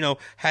Thatcher,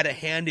 had a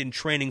hand in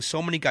training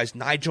so many guys,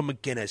 Nigel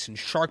McGuinness and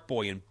Shark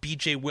Boy and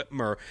BJ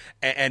Whitmer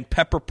and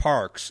Pepper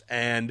Parks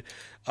and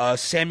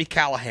Sammy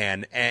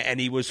Callahan,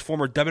 and he was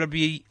former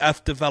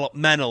WWF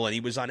developmental, and he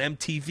was on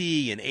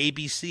MTV and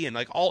ABC and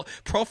like all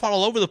profile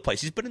all over the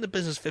place. He's been in the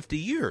business 50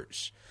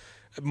 years.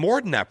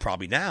 More than that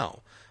probably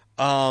now.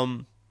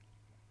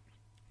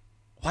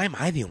 Why am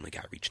I the only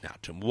guy reaching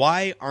out to him?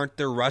 Why aren't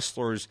there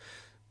wrestlers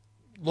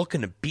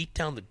looking to beat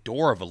down the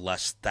door of a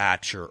Les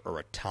Thatcher or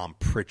a Tom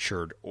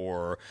Pritchard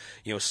or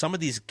some of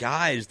these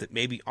guys that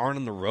maybe aren't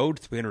on the road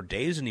 300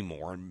 days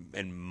anymore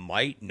and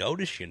might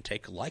notice you and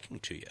take a liking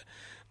to you?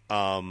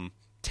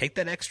 Take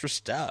that extra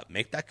step,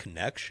 make that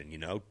connection.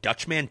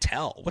 Dutch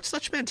Mantel, what's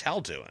Dutch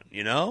Mantel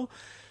doing?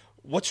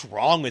 What's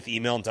wrong with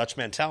emailing Dutch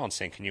Mantel and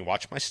saying, can you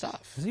watch my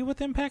stuff? Is he with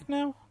Impact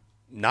now?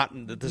 Not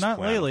at this point. Not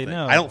lately,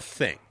 no. I don't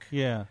think.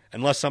 Yeah.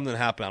 Unless something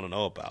happened I don't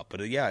know about.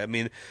 But yeah, I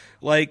mean,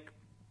 like,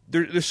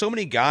 there's so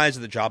many guys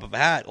at the drop of a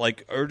hat,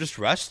 like, are just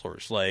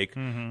wrestlers. Like,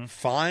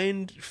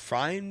 find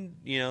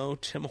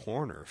Tim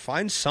Horner.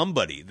 Find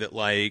somebody that,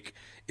 like,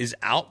 is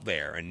out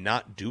there and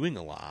not doing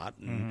a lot.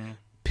 And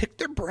pick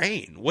their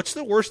brain. What's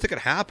the worst that could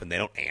happen? They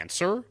don't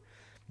answer.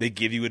 They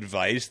give you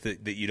advice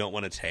that you don't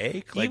want to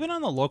take. Like, even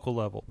on the local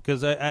level,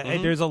 because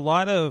there's a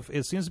lot of,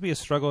 it seems to be a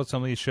struggle with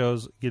some of these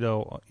shows.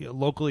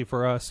 Locally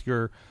for us,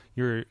 your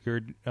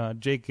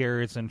Jake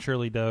Garrett's and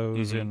Shirley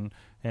Doe's and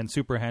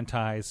Super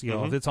Hentais.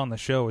 If it's on the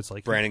show, it's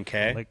like Brandon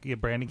K.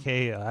 Brandon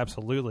K.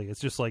 Absolutely,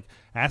 it's just like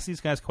ask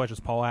these guys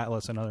questions. Paul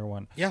Atlas, another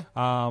one. Yeah.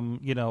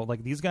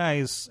 Like these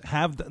guys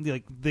have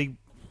they.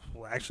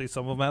 Actually,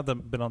 some of them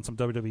have been on some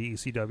WWE,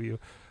 ECW.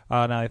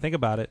 Now I think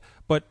about it,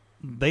 but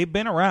they've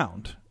been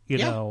around.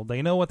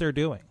 They know what they're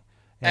doing.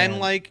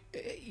 And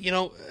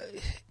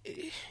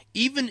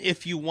even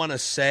if you want to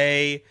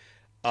say,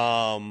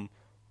 oh,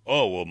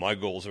 well, my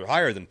goals are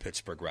higher than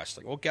Pittsburgh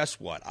wrestling. Well, guess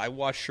what? I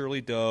watched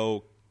Shirley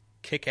Doe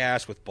kick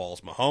ass with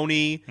Balls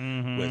Mahoney,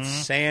 with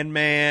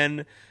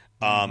Sandman,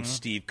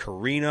 Steve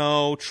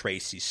Corino,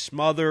 Tracy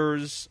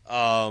Smothers,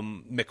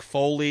 Mick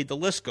Foley. The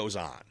list goes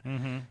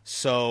on.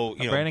 So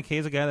Brandon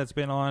Kay's a guy that's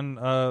been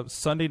on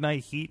Sunday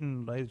Night Heat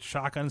and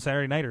Shotgun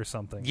Saturday Night or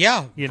something.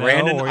 Yeah,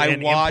 Brandon, I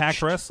watched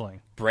Impact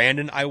Wrestling.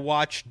 Brandon, I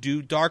watched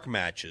do dark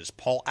matches.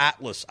 Paul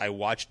Atlas, I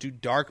watched do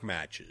dark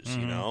matches.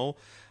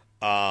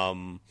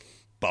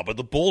 Bubba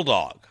the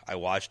Bulldog, I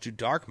watched do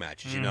dark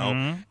matches.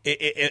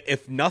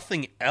 If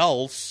nothing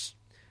else,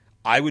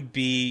 I would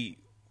be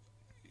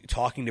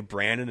talking to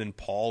Brandon and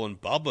Paul and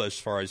Bubba as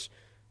far as,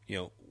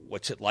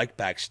 what's it like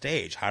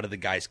backstage? How do the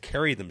guys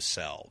carry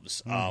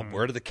themselves?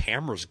 Where do the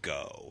cameras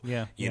go?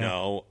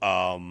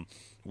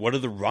 What do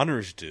the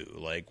runners do?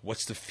 Like,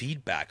 what's the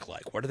feedback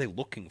like? What are they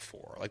looking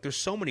for? Like, there's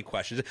so many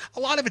questions. A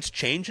lot of it's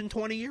changed in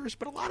 20 years,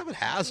 but a lot of it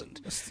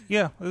hasn't.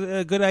 Yeah,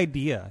 a good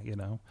idea,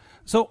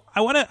 So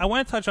I want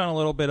to touch on a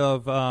little bit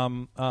of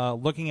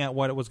looking at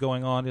what was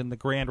going on in the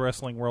grand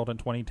wrestling world in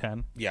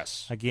 2010.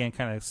 Yes. Again,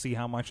 kind of see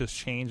how much has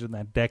changed in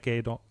that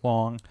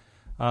decade-long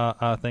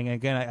thing.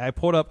 Again, I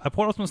pulled up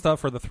some stuff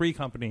for the three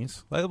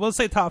companies. Let's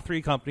say top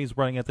three companies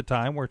running at the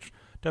time, which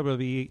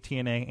WWE,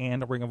 TNA,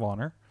 and Ring of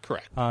Honor.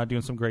 Correct.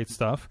 Doing some great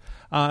stuff.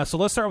 So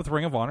let's start with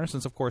Ring of Honor,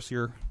 since of course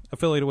you're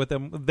affiliated with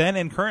them then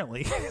and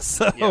currently.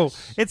 So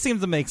yes. It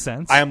seems to make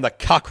sense. I am the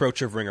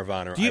cockroach of Ring of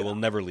Honor. I will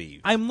never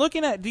leave. I'm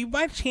looking at. Do you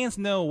by chance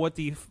know what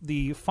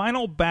the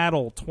Final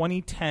Battle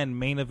 2010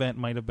 main event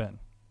might have been?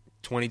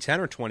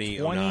 2010 or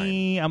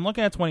 2009? I'm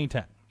looking at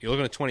 2010. You're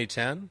looking at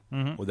 2010?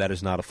 Well, that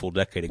is not a full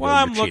decade ago. Well,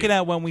 I'm looking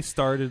at when we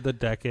started the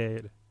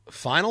decade.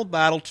 Final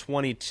Battle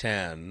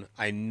 2010.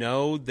 I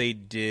know they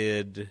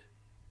did.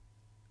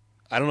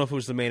 I don't know if it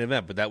was the main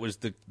event, but that was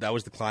the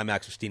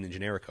climax of Steen and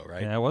Generico,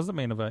 right? Yeah, it was the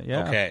main event.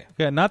 Yeah. Okay.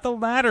 Yeah, not the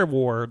ladder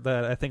war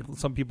that I think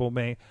some people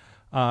may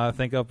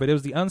think of, but it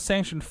was the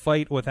unsanctioned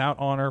fight without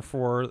honor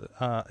for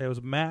it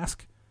was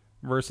Mask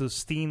versus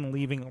Steen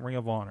leaving Ring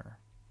of Honor.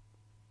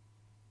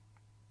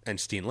 And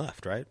Steen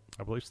left, right?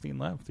 I believe Steen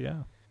left.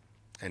 Yeah.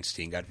 And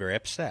Steen got very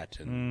upset,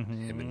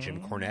 and him and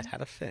Jim Cornette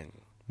had a thing.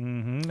 I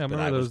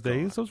remember those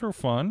days. Those were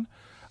fun.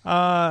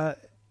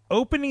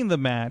 Opening the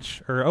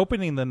match, or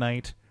opening the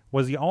night,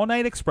 was the All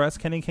Night Express,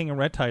 Kenny King and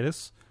Rhett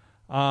Titus,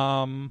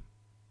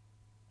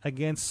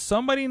 against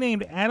somebody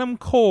named Adam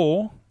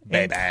Cole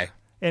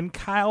and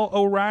Kyle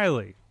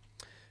O'Reilly.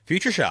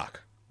 Future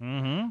Shock.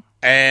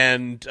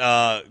 And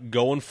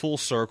going full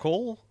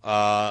circle,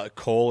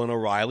 Cole and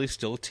O'Reilly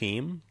still a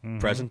team,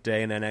 present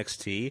day in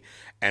NXT,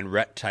 and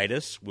Rhett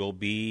Titus will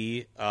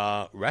be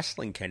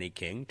wrestling Kenny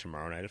King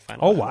tomorrow night at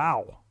Final Battle.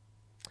 Wow.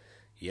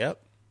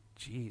 Yep.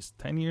 Jeez,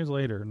 9 years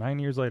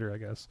later, I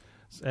guess.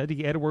 It's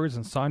Eddie Edwards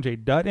and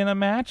Sanjay Dutt in a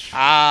match.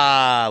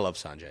 I love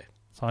Sanjay.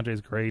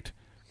 Sanjay's great.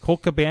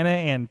 Colt Cabana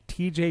and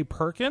TJ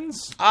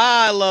Perkins.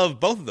 I love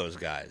both of those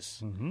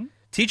guys.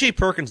 TJ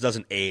Perkins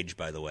doesn't age,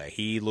 by the way.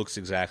 He looks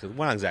not exactly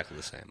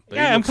the same. But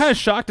yeah, I'm kind of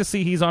shocked to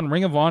see he's on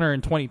Ring of Honor in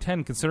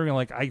 2010, considering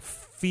I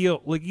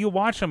feel like you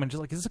watch him and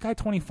just is this guy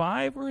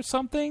 25 or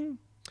something?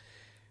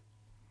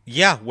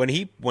 Yeah, when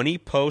he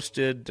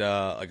posted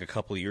a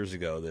couple of years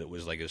ago that it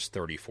was his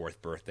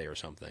 34th birthday or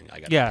something, I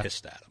got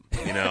pissed at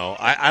him.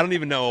 I don't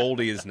even know how old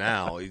he is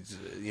now. He's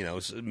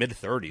mid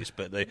 30s,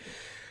 but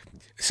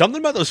something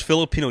about those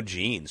Filipino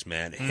genes,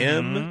 man.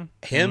 Him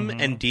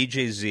and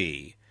DJ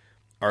Z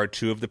are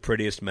two of the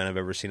prettiest men I've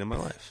ever seen in my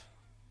life,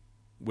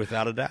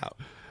 without a doubt.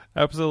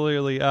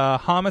 Absolutely.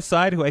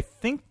 Homicide, who I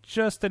think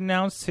just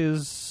announced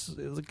his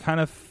kind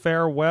of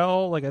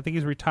farewell. I think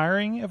he's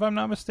retiring, if I'm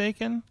not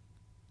mistaken.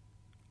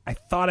 I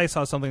thought I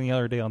saw something the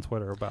other day on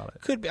Twitter about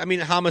it. Could be. I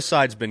mean,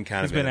 Homicide's been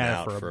kind He's of been in and at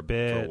out it for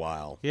a a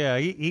while. Yeah,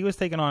 he was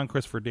taking on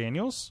Christopher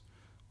Daniels.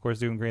 Of course,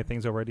 doing great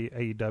things over at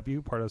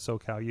AEW, part of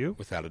SoCal U.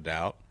 Without a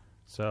doubt.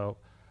 So,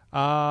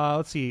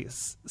 let's see.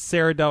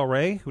 Sarah Del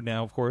Rey, who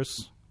now, of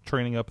course,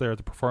 training up there at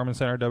the Performance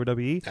Center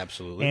WWE.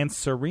 Absolutely. And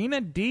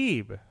Serena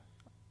Deeb.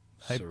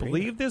 I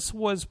believe this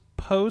was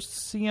post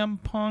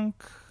CM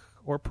Punk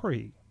or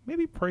pre.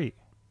 Maybe pre.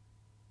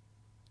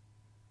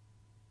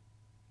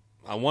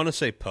 I want to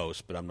say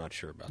post, but I'm not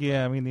sure about that.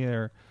 Yeah, I mean,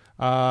 neither.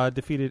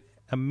 Defeated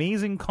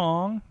Amazing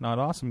Kong, not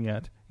awesome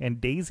yet, and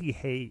Daisy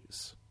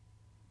Hayes.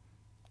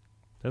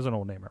 There's an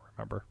old name I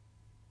remember.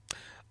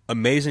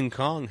 Amazing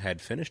Kong had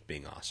finished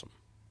being awesome.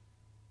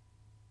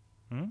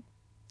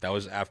 That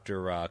was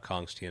after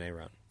Kong's TNA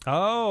run.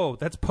 Oh,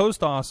 that's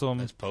post Awesome.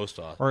 That's post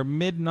Awesome. Or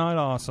Midnight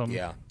Awesome.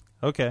 Yeah.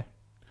 Okay.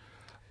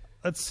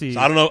 Let's see. So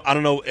I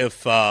don't know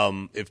if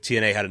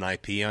TNA had an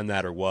IP on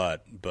that or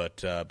what,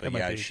 but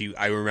yeah,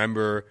 I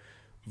remember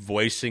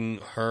voicing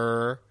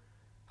her.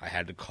 I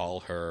had to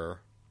call her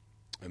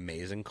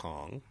Amazing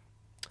Kong.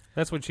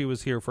 That's when she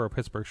was here for a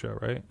Pittsburgh show,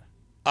 right?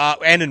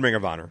 And in Ring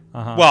of Honor.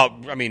 Uh-huh. Well,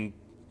 I mean,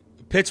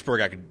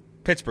 Pittsburgh's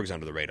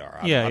under the radar.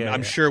 I'm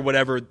I'm sure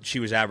whatever she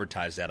was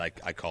advertised at, I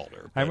called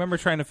her. I remember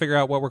trying to figure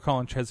out what we're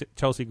calling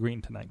Chelsea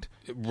Green tonight.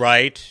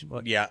 Right.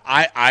 Yeah.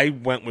 I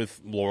went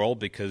with Laurel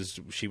because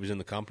she was in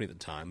the company at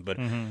the time. But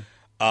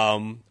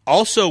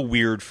also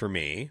weird for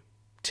me,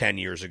 10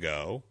 years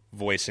ago,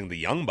 voicing the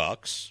Young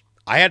Bucks,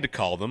 I had to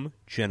call them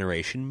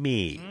Generation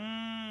Me.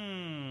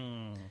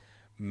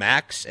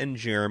 Max and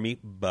Jeremy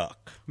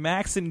Buck.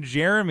 Max and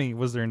Jeremy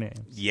was their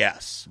names.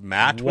 Yes.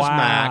 Matt was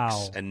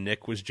Max and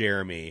Nick was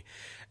Jeremy.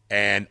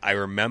 And I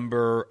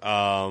remember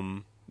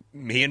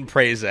me and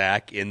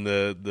Prazak in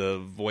the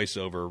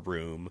voiceover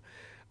room.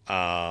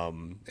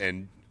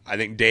 And I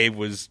think Dave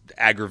was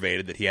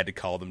aggravated that he had to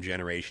call them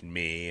Generation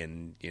Me.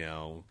 And,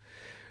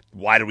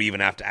 why did we even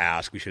have to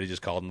ask? We should have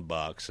just called them the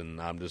Bucks.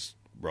 And I'm just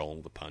rolling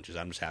with the punches.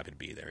 I'm just happy to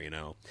be there,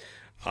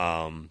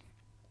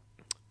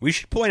 We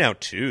should point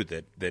out, too,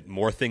 that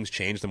more things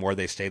change the more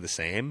they stay the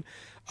same.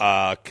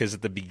 Because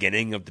at the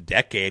beginning of the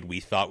decade, we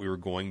thought we were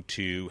going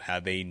to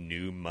have a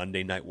new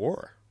Monday Night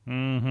War.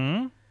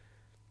 Mm-hmm.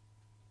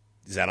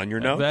 Is that on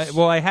your notes?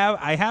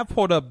 I have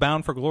pulled up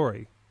Bound for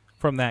Glory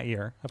from that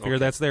year. I figure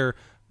that's their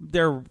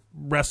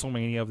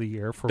WrestleMania of the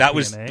year for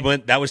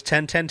TNA. That was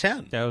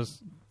 10-10-10. That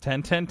was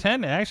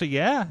 10-10-10. Actually,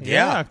 yeah.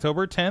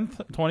 October 10th,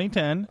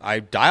 2010. I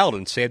dialed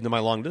and saved in my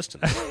long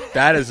distance.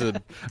 That is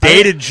a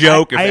dated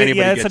joke. If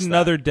anybody gets it's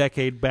another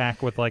decade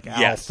back with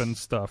Alf and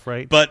stuff,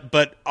 right?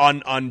 But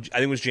on I think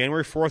it was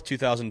January 4th,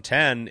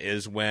 2010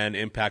 is when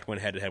Impact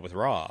went head to head with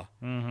Raw,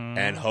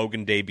 and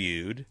Hogan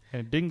debuted,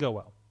 and it didn't go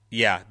well.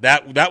 Yeah,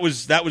 that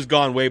was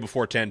gone way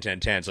before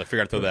 10-10-10. So I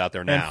figured I'd throw that out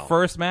there now. And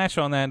first match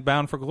on that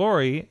Bound for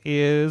Glory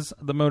is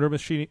the Motor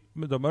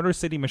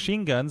City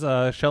Machine Guns,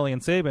 Shelley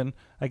and Sabin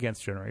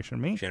against Generation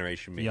Me. The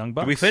Young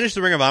Bucks. Did we finish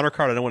the Ring of Honor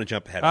card? I don't want to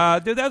jump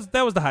ahead. Dude,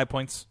 that was the high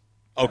points.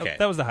 Okay,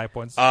 that was the high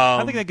points.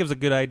 I think that gives a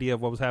good idea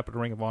of what was happening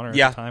in Ring of Honor at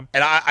the time.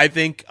 And I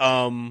think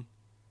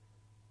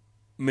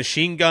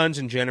Machine Guns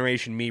and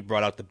Generation Me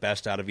brought out the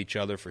best out of each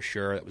other for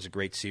sure. That was a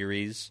great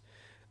series.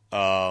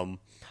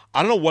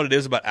 I don't know what it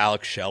is about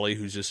Alex Shelley,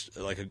 who's just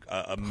like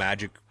a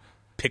magic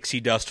pixie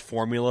dust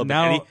formula.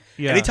 But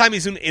anytime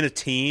he's in a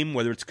team,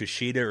 whether it's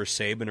Kushida or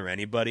Sabin or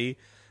anybody,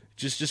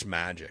 just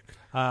magic.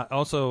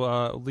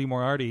 Also, Lee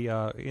Moriarty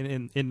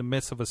in the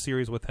midst of a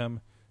series with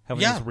him,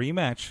 having his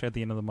rematch at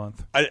the end of the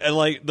month. I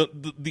like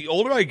the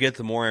older I get,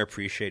 the more I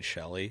appreciate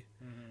Shelley,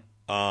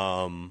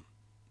 and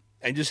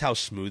just how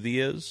smooth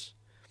he is.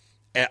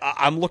 And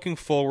I'm looking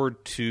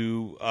forward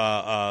to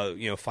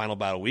Final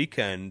Battle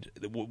Weekend.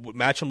 The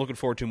match I'm looking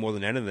forward to more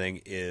than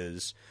anything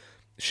is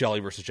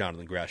Shelley versus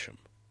Jonathan Gresham,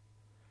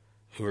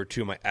 who are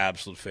two of my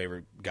absolute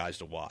favorite guys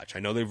to watch. I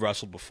know they've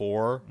wrestled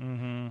before.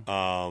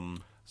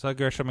 Saw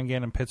Gresham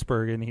again in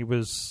Pittsburgh, and it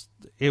was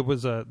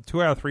a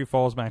 2 out of 3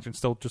 falls match, and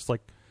still just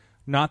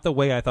not the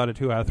way I thought a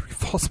 2 out of 3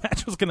 falls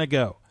match was going to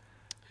go.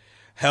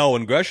 Hell,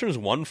 when Gresham's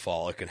one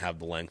fall, it can have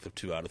the length of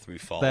 2 out of 3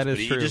 falls. That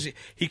is true.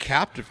 He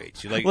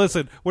captivates you.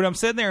 Listen, when I'm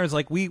sitting there, is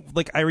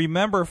I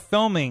remember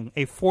filming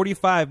a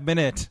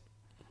 45-minute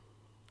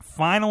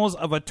finals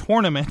of a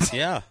tournament.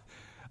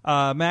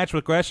 Match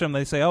with Gresham.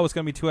 They say, "Oh, it's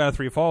going to be 2 out of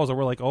 3 falls," and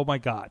we're like, "Oh my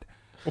god,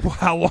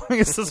 how long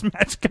is this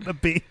match going to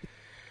be?"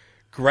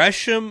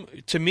 Gresham,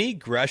 to me,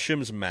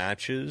 Gresham's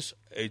matches,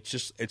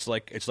 it's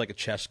like a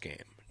chess game.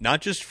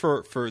 Not just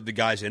for the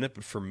guys in it,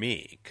 but for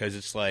me, because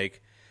it's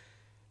like,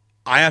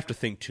 I have to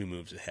think 2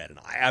 moves ahead, and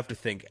I have to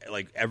think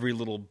every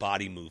little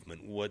body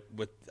movement.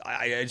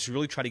 I just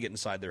really try to get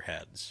inside their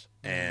heads,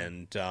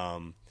 and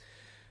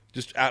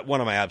just one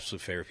of my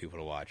absolute favorite people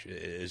to watch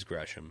is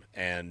Gresham,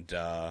 and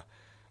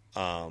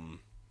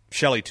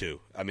Shelley too.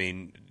 I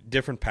mean,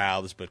 different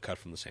paths, but cut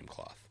from the same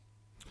cloth.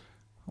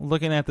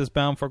 Looking at this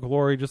Bound for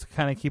Glory, just to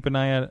kind of keep an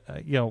eye on,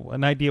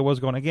 an idea what's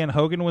going. Again,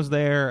 Hogan was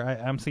there.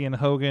 I'm seeing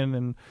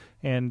Hogan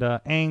and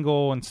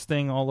Angle and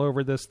Sting all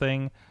over this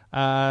thing.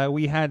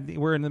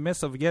 We're in the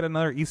midst of yet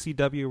another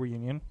ECW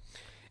reunion.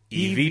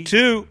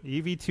 EV2.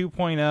 EV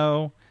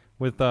 2.0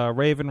 with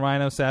Raven,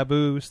 Rhino,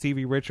 Sabu,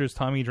 Stevie Richards,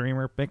 Tommy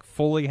Dreamer, Mick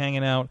Foley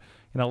hanging out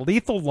in a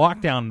lethal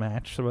lockdown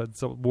match. So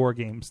it's a War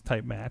Games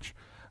type match.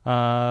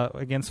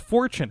 Against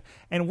Fortune.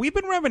 And we've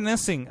been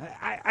reminiscing.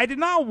 I did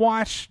not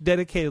watch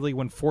dedicatedly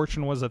when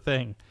Fortune was a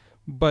thing,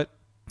 but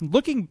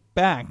looking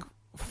back,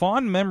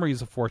 fond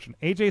memories of Fortune.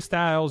 AJ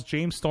Styles,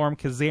 James Storm,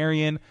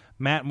 Kazarian,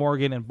 Matt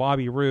Morgan, and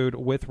Bobby Roode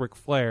with Ric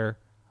Flair,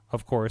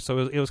 of course. So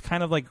it was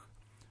kind of like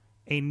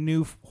a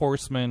new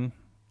horseman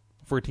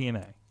for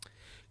TNA.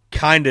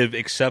 Kind of,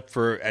 except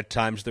for at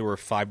times there were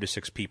 5 to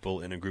 6 people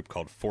in a group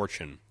called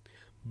Fortune.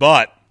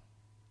 But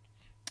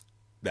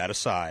that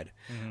aside,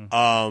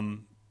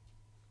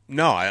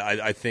 no,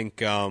 I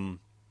think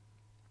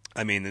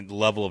I mean, the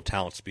level of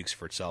talent speaks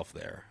for itself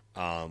there,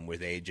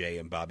 with AJ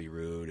and Bobby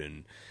Roode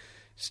and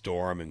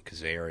Storm and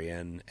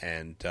Kazarian,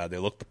 and they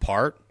look the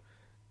part.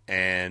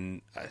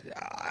 And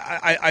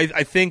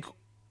I think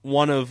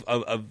one of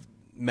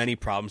many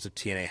problems that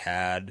TNA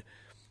had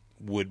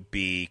would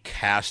be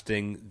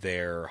casting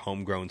their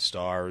homegrown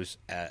stars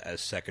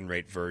as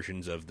second-rate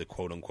versions of the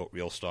quote-unquote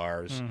real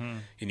stars. Mm-hmm.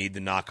 You need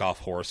the knockoff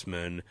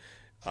Horseman.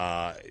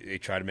 They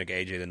try to make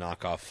AJ the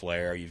knockoff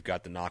Flair. You've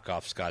got the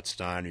knockoff Scott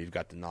Steiner. You've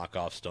got the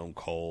knockoff Stone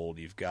Cold.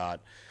 You've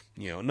got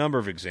a number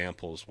of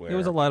examples where there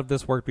was a lot of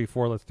this work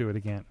before. Let's do it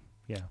again.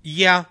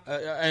 Yeah,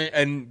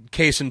 and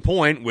case in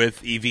point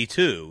with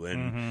EV2,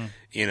 and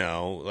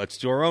let's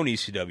do our own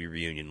ECW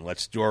reunion.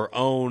 Let's do our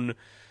own.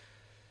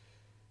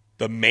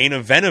 The main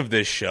event of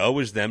this show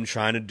is them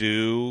trying to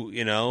do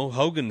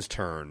Hogan's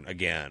turn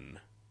again.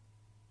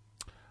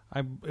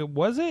 It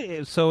was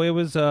Jeff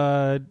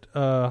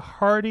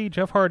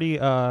Hardy,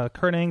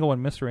 Kurt Angle,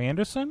 and Mr.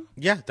 Anderson.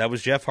 Yeah, that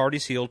was Jeff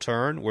Hardy's heel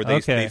turn where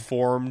they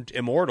formed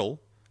Immortal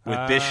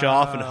with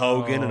Bischoff and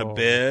Hogan and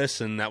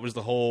Abyss, and that was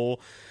the whole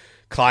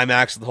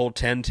climax of the whole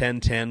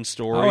 10-10-10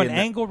 story. Oh, and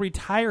Angle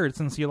retired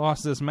since he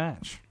lost this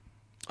match.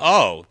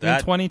 Oh, in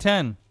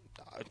 2010.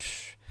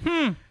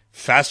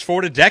 Fast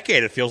forward a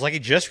decade, it feels like he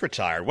just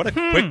retired. What a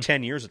quick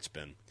 10 years it's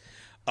been.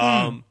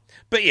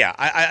 But yeah,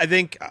 I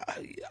think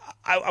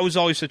I was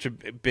always such a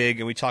big,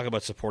 and we talk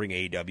about supporting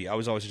AEW, I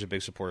was always such a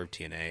big supporter of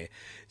TNA.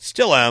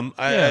 Still am.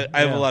 I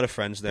have a lot of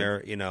friends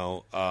there,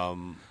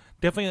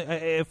 Definitely,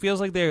 it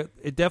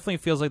definitely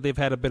feels like they've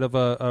had a bit of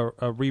a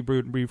reboot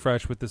and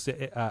refresh with this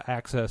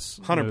Access.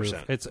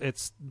 100%.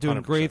 It's doing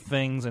 100%. Great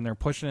things, and they're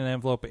pushing an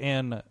envelope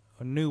in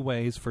new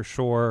ways for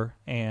sure,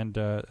 and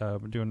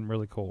doing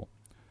really cool.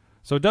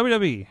 So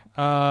WWE,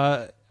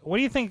 what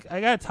do you think? I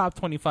got top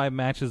 25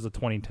 matches of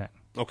 2010.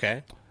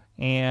 Okay.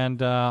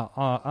 And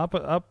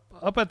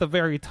up at the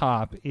very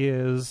top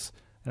is,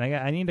 and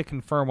I need to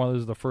confirm whether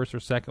this is the first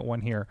or second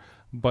one here,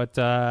 but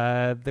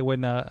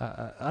when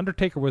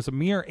Undertaker was a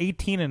mere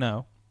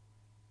 18-0.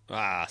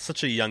 Ah,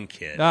 such a young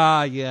kid.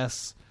 Ah,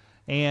 yes.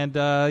 And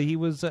he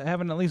was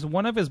having at least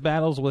one of his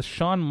battles with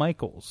Shawn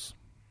Michaels.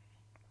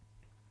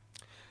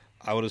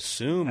 I would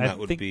assume that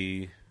would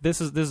be...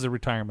 This is a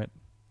retirement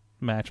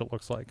match, it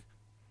looks like.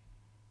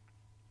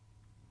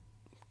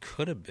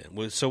 Could have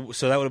been. So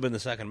that would have been the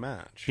second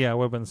match. Yeah, it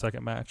would have been the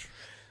second match.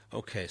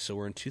 Okay, so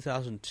we're in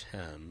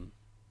 2010.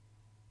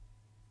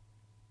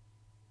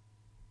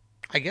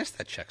 I guess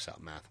that checks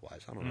out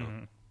math-wise. I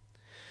don't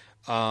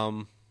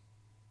know.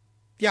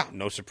 Yeah,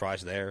 no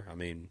surprise there. I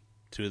mean,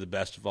 two of the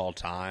best of all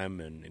time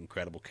and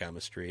incredible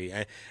chemistry.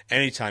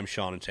 Anytime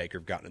Shawn and Taker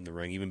have gotten in the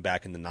ring, even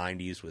back in the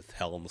 90s with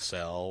Hell in a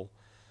Cell,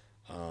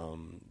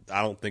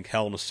 I don't think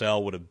Hell in a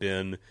Cell would have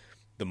been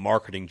the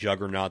marketing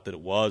juggernaut that it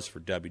was for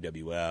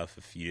WWF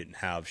if you didn't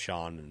have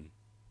Shawn and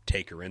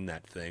Taker in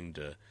that thing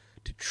to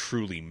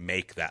truly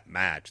make that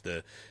match.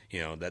 That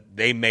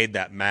they made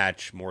that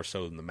match more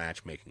so than the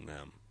match making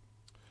them.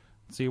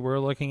 See, we're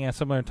looking at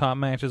some of our top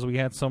matches. We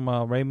had some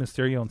Rey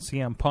Mysterio and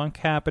CM Punk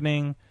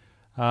happening.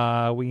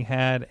 We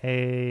had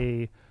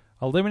a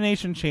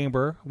Elimination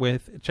Chamber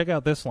with, check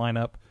out this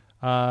lineup.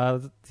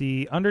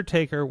 The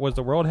Undertaker was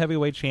the World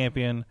Heavyweight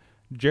Champion.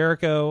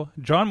 Jericho,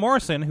 John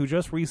Morrison, who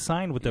just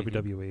re-signed with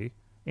WWE.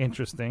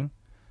 Interesting.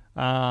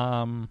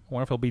 I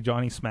wonder if he'll be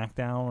Johnny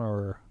SmackDown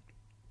or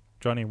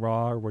Johnny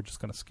Raw, or we're just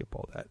going to skip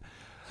all that.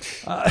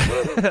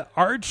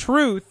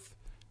 R-Truth,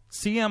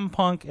 CM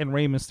Punk, and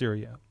Rey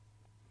Mysterio.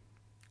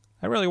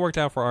 That really worked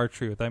out for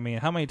R-Truth. I mean,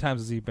 how many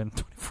times has he been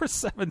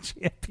 24/7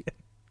 champion?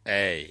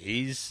 Hey,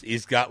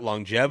 he's got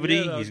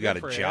longevity. He's got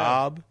a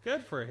job.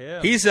 Good for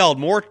him. He's held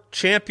more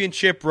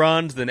championship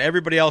runs than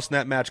everybody else in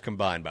that match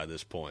combined by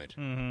this point.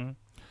 Mm-hmm.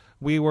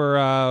 We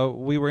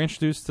were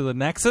introduced to the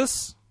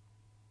Nexus.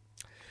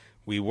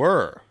 We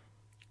were.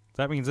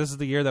 That means this is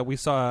the year that we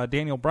saw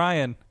Daniel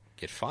Bryan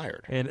get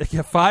fired, and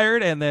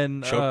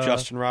then choke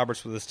Justin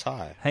Roberts with his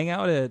tie. Hang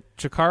out at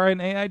Chikara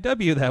and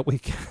AIW that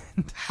weekend.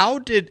 How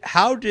did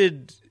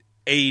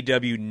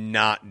AEW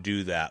not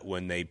do that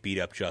when they beat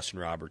up Justin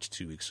Roberts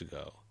 2 weeks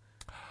ago?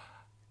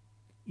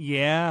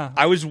 Yeah.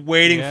 I was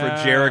waiting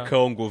for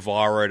Jericho and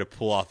Guevara to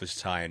pull off his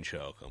tie and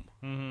choke him.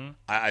 Mm-hmm.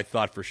 I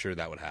thought for sure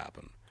that would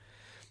happen.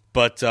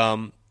 But,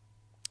 no,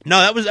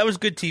 that was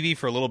good TV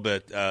for a little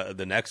bit,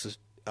 the Nexus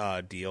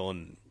deal,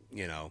 and,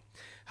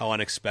 how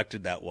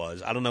unexpected that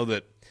was. I don't know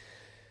that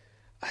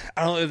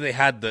they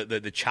had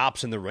the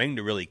chops in the ring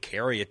to really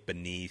carry it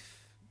beneath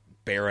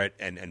Barrett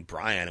and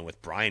Bryan, and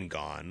with Bryan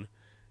gone,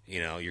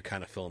 you're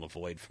kind of filling a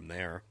void from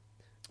there.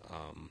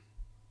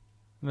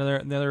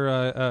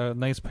 Another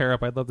nice pair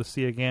up I'd love to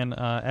see again.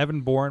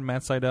 Evan Bourne,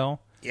 Matt Sydal.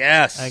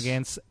 Yes.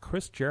 Against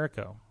Chris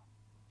Jericho.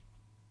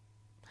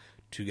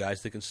 Two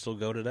guys that can still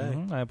go today.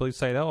 Mm-hmm. I believe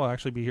Sydal will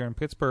actually be here in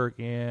Pittsburgh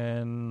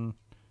in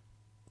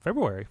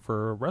February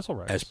for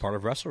WrestleRex. As part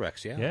of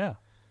WrestleRex, yeah. Yeah.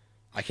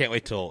 I can't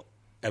wait till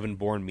Evan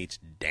Bourne meets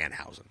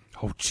Danhausen.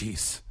 Oh,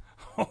 jeez.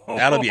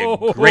 That'll be a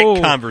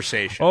great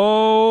conversation.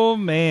 Oh,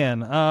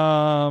 man.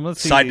 Let's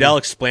see. Sydal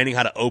explaining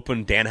how to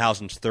open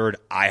Danhausen's third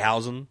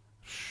Eyehausen.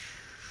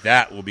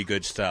 That will be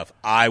good stuff.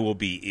 I will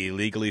be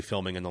illegally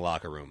filming in the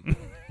locker room.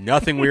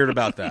 Nothing weird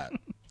about that.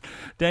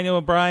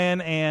 Daniel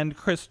Bryan and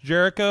Chris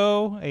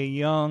Jericho, a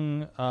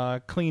young,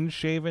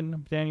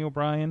 clean-shaven Daniel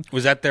Bryan.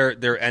 Was that their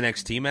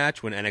NXT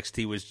match when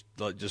NXT was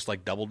just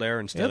like Double Dare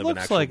instead of an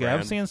looks actual like brand? it.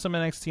 I've seen some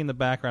NXT in the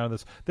background of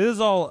this. This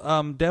is all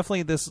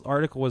definitely. This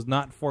article was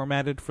not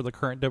formatted for the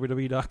current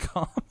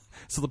WWE.com,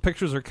 so the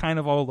pictures are kind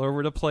of all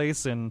over the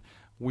place and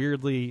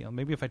weirdly.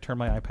 Maybe if I turn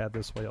my iPad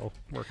this way, it'll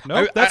work.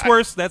 Nope, that's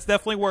worse. That's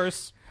definitely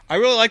worse. I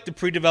really liked the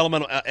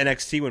pre-developmental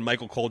NXT when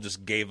Michael Cole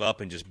just gave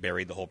up and just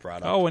buried the whole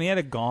product. Oh, when he had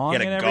a gong. He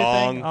had a and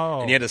gong, everything? Oh.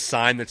 and he had a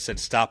sign that said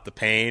 "Stop the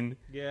Pain."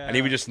 Yeah. And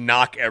he would just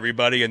knock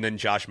everybody, and then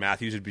Josh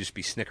Matthews would just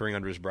be snickering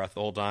under his breath the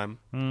whole time.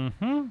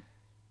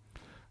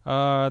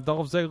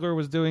 Dolph Ziggler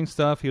was doing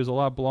stuff. He was a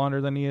lot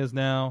blonder than he is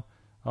now.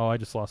 Oh, I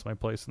just lost my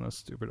place in this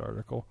stupid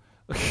article.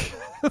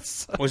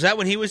 Was that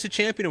when he was the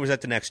champion, or was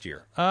that the next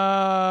year?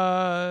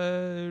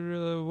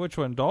 Which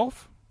one,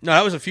 Dolph? No,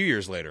 that was a few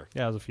years later.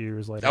 Yeah, it was a few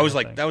years later. That was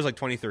I like think.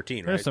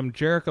 2013, right? There's some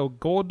Jericho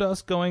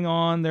Goldust going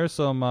on. There's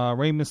some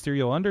Rey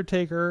Mysterio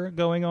Undertaker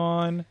going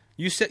on.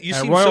 You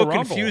seem Royal so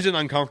Rumble. confused and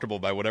uncomfortable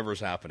by whatever's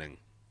happening.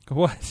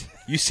 What?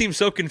 You seem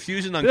so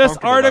confused and uncomfortable.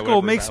 This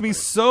article by makes me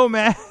so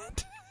mad.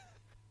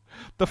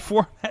 The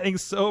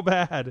formatting's so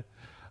bad.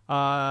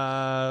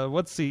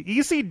 Let's see.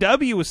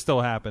 ECW is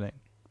still happening.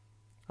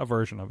 A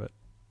version of it.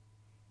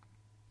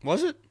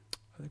 Was it?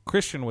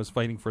 Christian was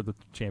fighting for the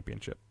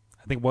championship.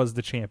 I think was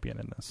the champion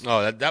in this.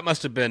 Oh, that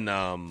must have been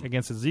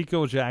Against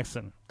Ezekiel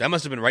Jackson. that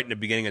must have been right in the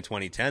beginning of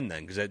 2010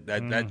 then, because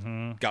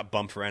that got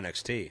bumped for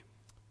NXT.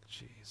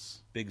 Jeez.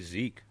 Big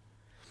Zeke.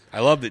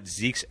 I love that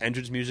Zeke's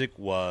entrance music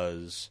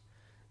was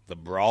the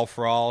Brawl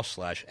for All /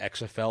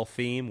 XFL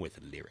theme with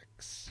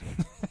lyrics.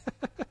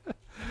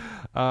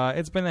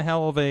 It's been a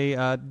hell of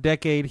a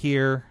decade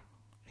here.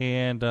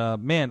 And,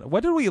 man,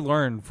 what did we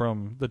learn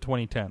from the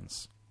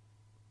 2010s?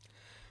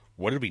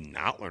 What did we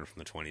not learn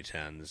from the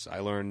 2010s? I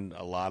learned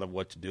a lot of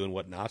what to do and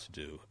what not to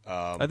do.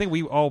 I think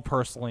we all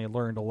personally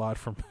learned a lot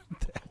from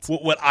that.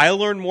 What I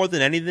learned more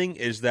than anything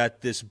is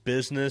that this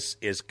business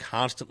is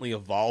constantly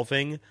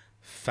evolving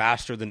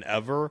faster than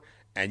ever,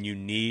 and you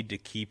need to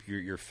keep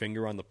your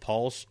finger on the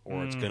pulse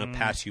or it's going to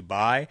pass you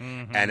by,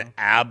 and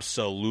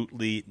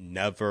absolutely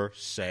never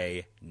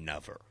say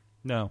never.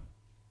 No.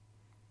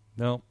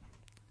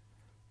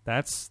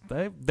 That's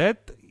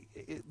that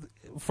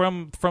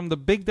from the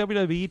big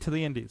WWE to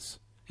the indies.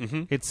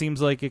 It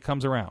seems like it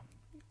comes around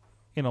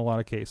in a lot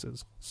of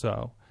cases.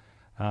 So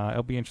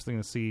it'll be interesting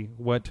to see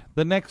what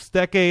the next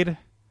decade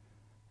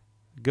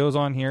goes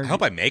on here. I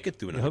hope I make it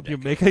through I another hope you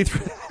decade. make it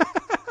through.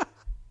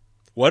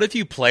 What if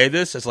you play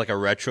this as like a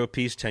retro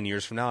piece 10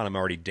 years from now and I'm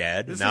already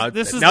dead? Now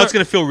this is it's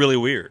going to feel really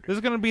weird. This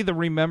is going to be the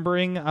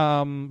remembering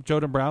Joe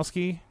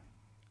Dombrowski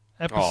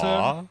episode.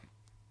 Aw.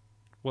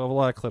 We'll have a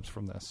lot of clips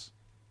from this.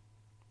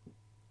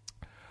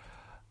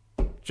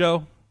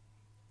 Joe,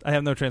 I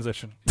have no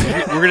transition.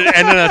 We're going to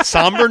end on a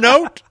somber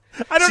note?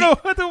 I don't know.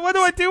 What do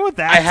I do with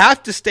that? I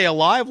have to stay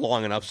alive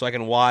long enough so I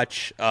can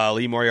watch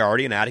Lee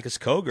Moriarty and Atticus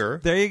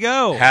Cogar There you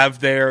go. have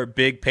their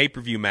big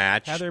pay-per-view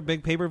match Have their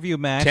big pay-per-view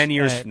match 10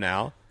 years at from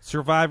now.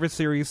 Survivor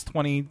Series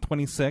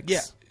 2026.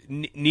 Yeah.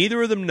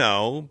 Neither of them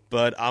know,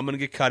 but I'm going to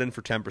get cut in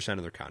for 10%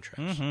 of their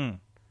contracts.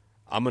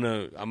 I'm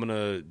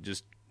gonna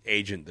just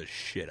agent the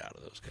shit out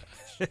of those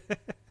guys.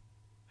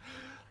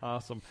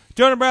 Awesome.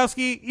 Joe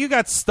Dombrowski, you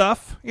got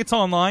stuff. It's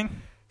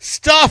online.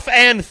 Stuff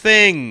and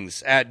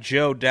things at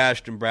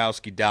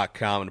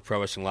joe-dombrowski.com and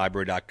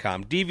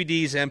prowrestlinglibrary.com.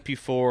 DVDs,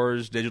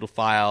 MP4s, digital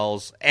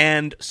files,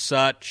 and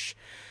such.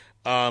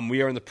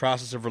 We are in the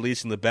process of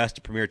releasing the Best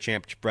of Premier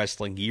Championship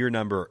Wrestling year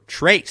number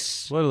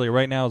Trace. Literally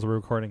right now as we're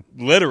recording.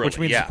 Literally, Which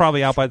means yeah. it's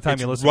probably out by the time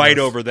It's you listen right to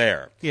this. over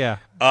there. Yeah.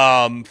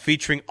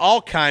 Featuring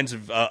all kinds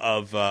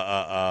of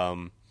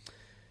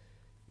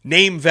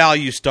name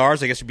value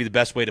stars, I guess would be the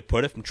best way to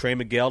put it, from Trey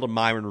Miguel to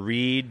Myron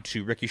Reed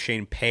to Ricky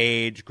Shane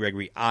Page,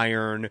 Gregory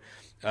Iron,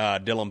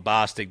 Dylan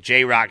Bostic,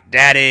 J-Rock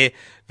Daddy,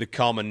 The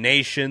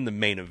Culmination, The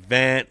Main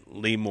Event,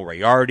 Lee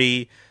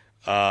Moriarty,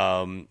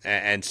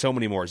 and so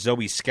many more.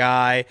 Zoe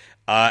Sky,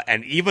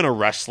 and even a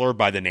wrestler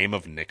by the name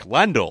of Nick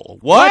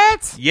Lendl.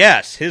 What?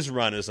 Yes, his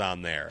run is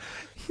on there.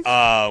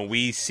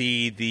 We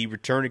see the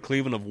return to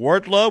Cleveland of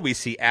Wardlow. We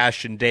see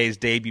Ashton Day's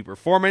debut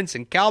performance,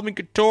 and Calvin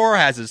Couture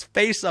has his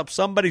face up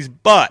somebody's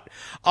butt.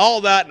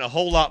 All that and a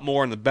whole lot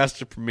more in the Best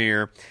of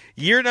Premiere,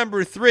 year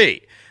number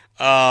 3.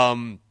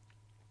 And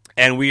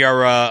we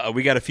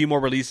got a few more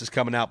releases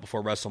coming out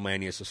before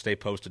WrestleMania, so stay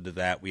posted to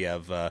that. We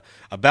have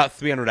about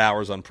 300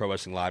 hours on Pro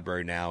Wrestling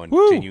Library now, and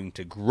continuing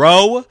to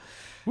grow.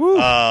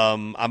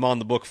 I'm on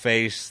the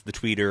Bookface, the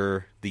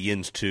Tweeter, the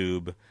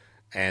YinzTube,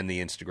 and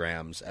the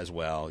Instagrams as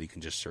well. You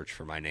can just search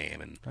for my name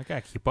and I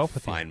gotta keep up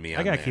with find you. me I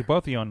on gotta there. keep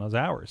both of you on those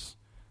hours.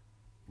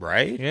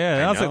 Right?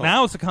 Yeah, I know.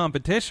 now it's a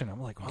competition.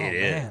 I'm like, oh It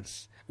man.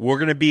 is. We're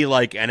going to be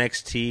like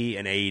NXT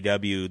and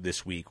AEW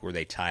this week where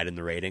they tied in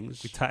the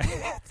ratings.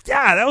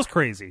 Yeah, that was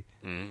crazy.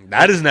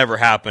 That has never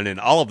happened in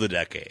all of the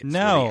decades.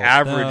 No, where the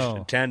average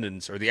no.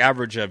 attendance, or the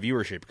average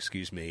viewership,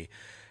 excuse me,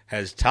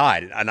 has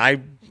tied. And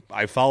I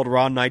followed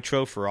Raw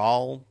Nitro for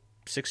all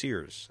 6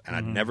 years, and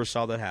I never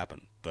saw that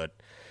happen. But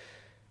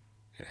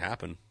it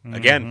happened.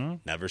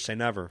 Again, never say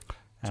never.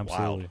 It's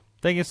Absolutely. wild.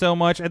 Thank you so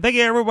much. And thank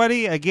you,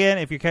 everybody. Again,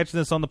 if you're catching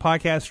this on the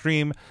podcast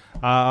stream,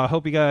 I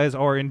hope you guys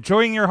are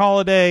enjoying your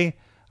holiday.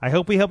 I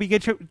hope we help you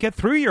get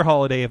through your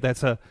holiday, if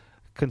that's a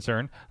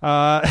concern.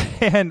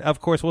 And, of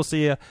course, we'll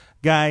see you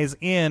guys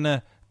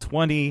in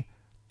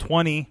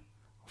 2020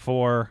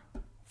 for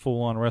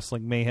Full On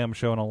Wrestling Mayhem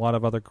Show and a lot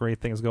of other great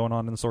things going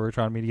on in the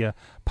Sorgatron Media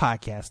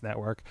Podcast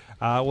Network.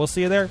 We'll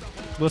see you there.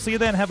 We'll see you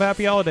then. Have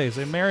happy holidays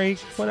and merry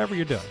whatever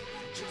you're doing.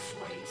 Just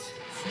wait,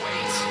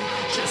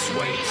 just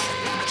wait,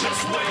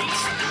 just wait,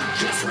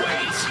 just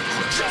wait,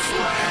 just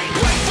wait.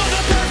 Wait for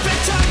the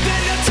perfect time,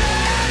 then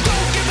attack.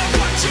 Don't give up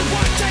what you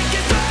want, take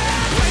it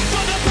back. Wait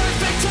for the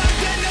perfect time,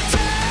 then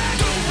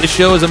attack. This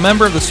show is a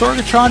member of the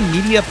Sorgatron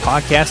Media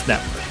Podcast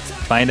Network.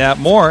 Find out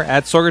more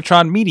at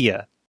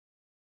sorgatronmedia.com.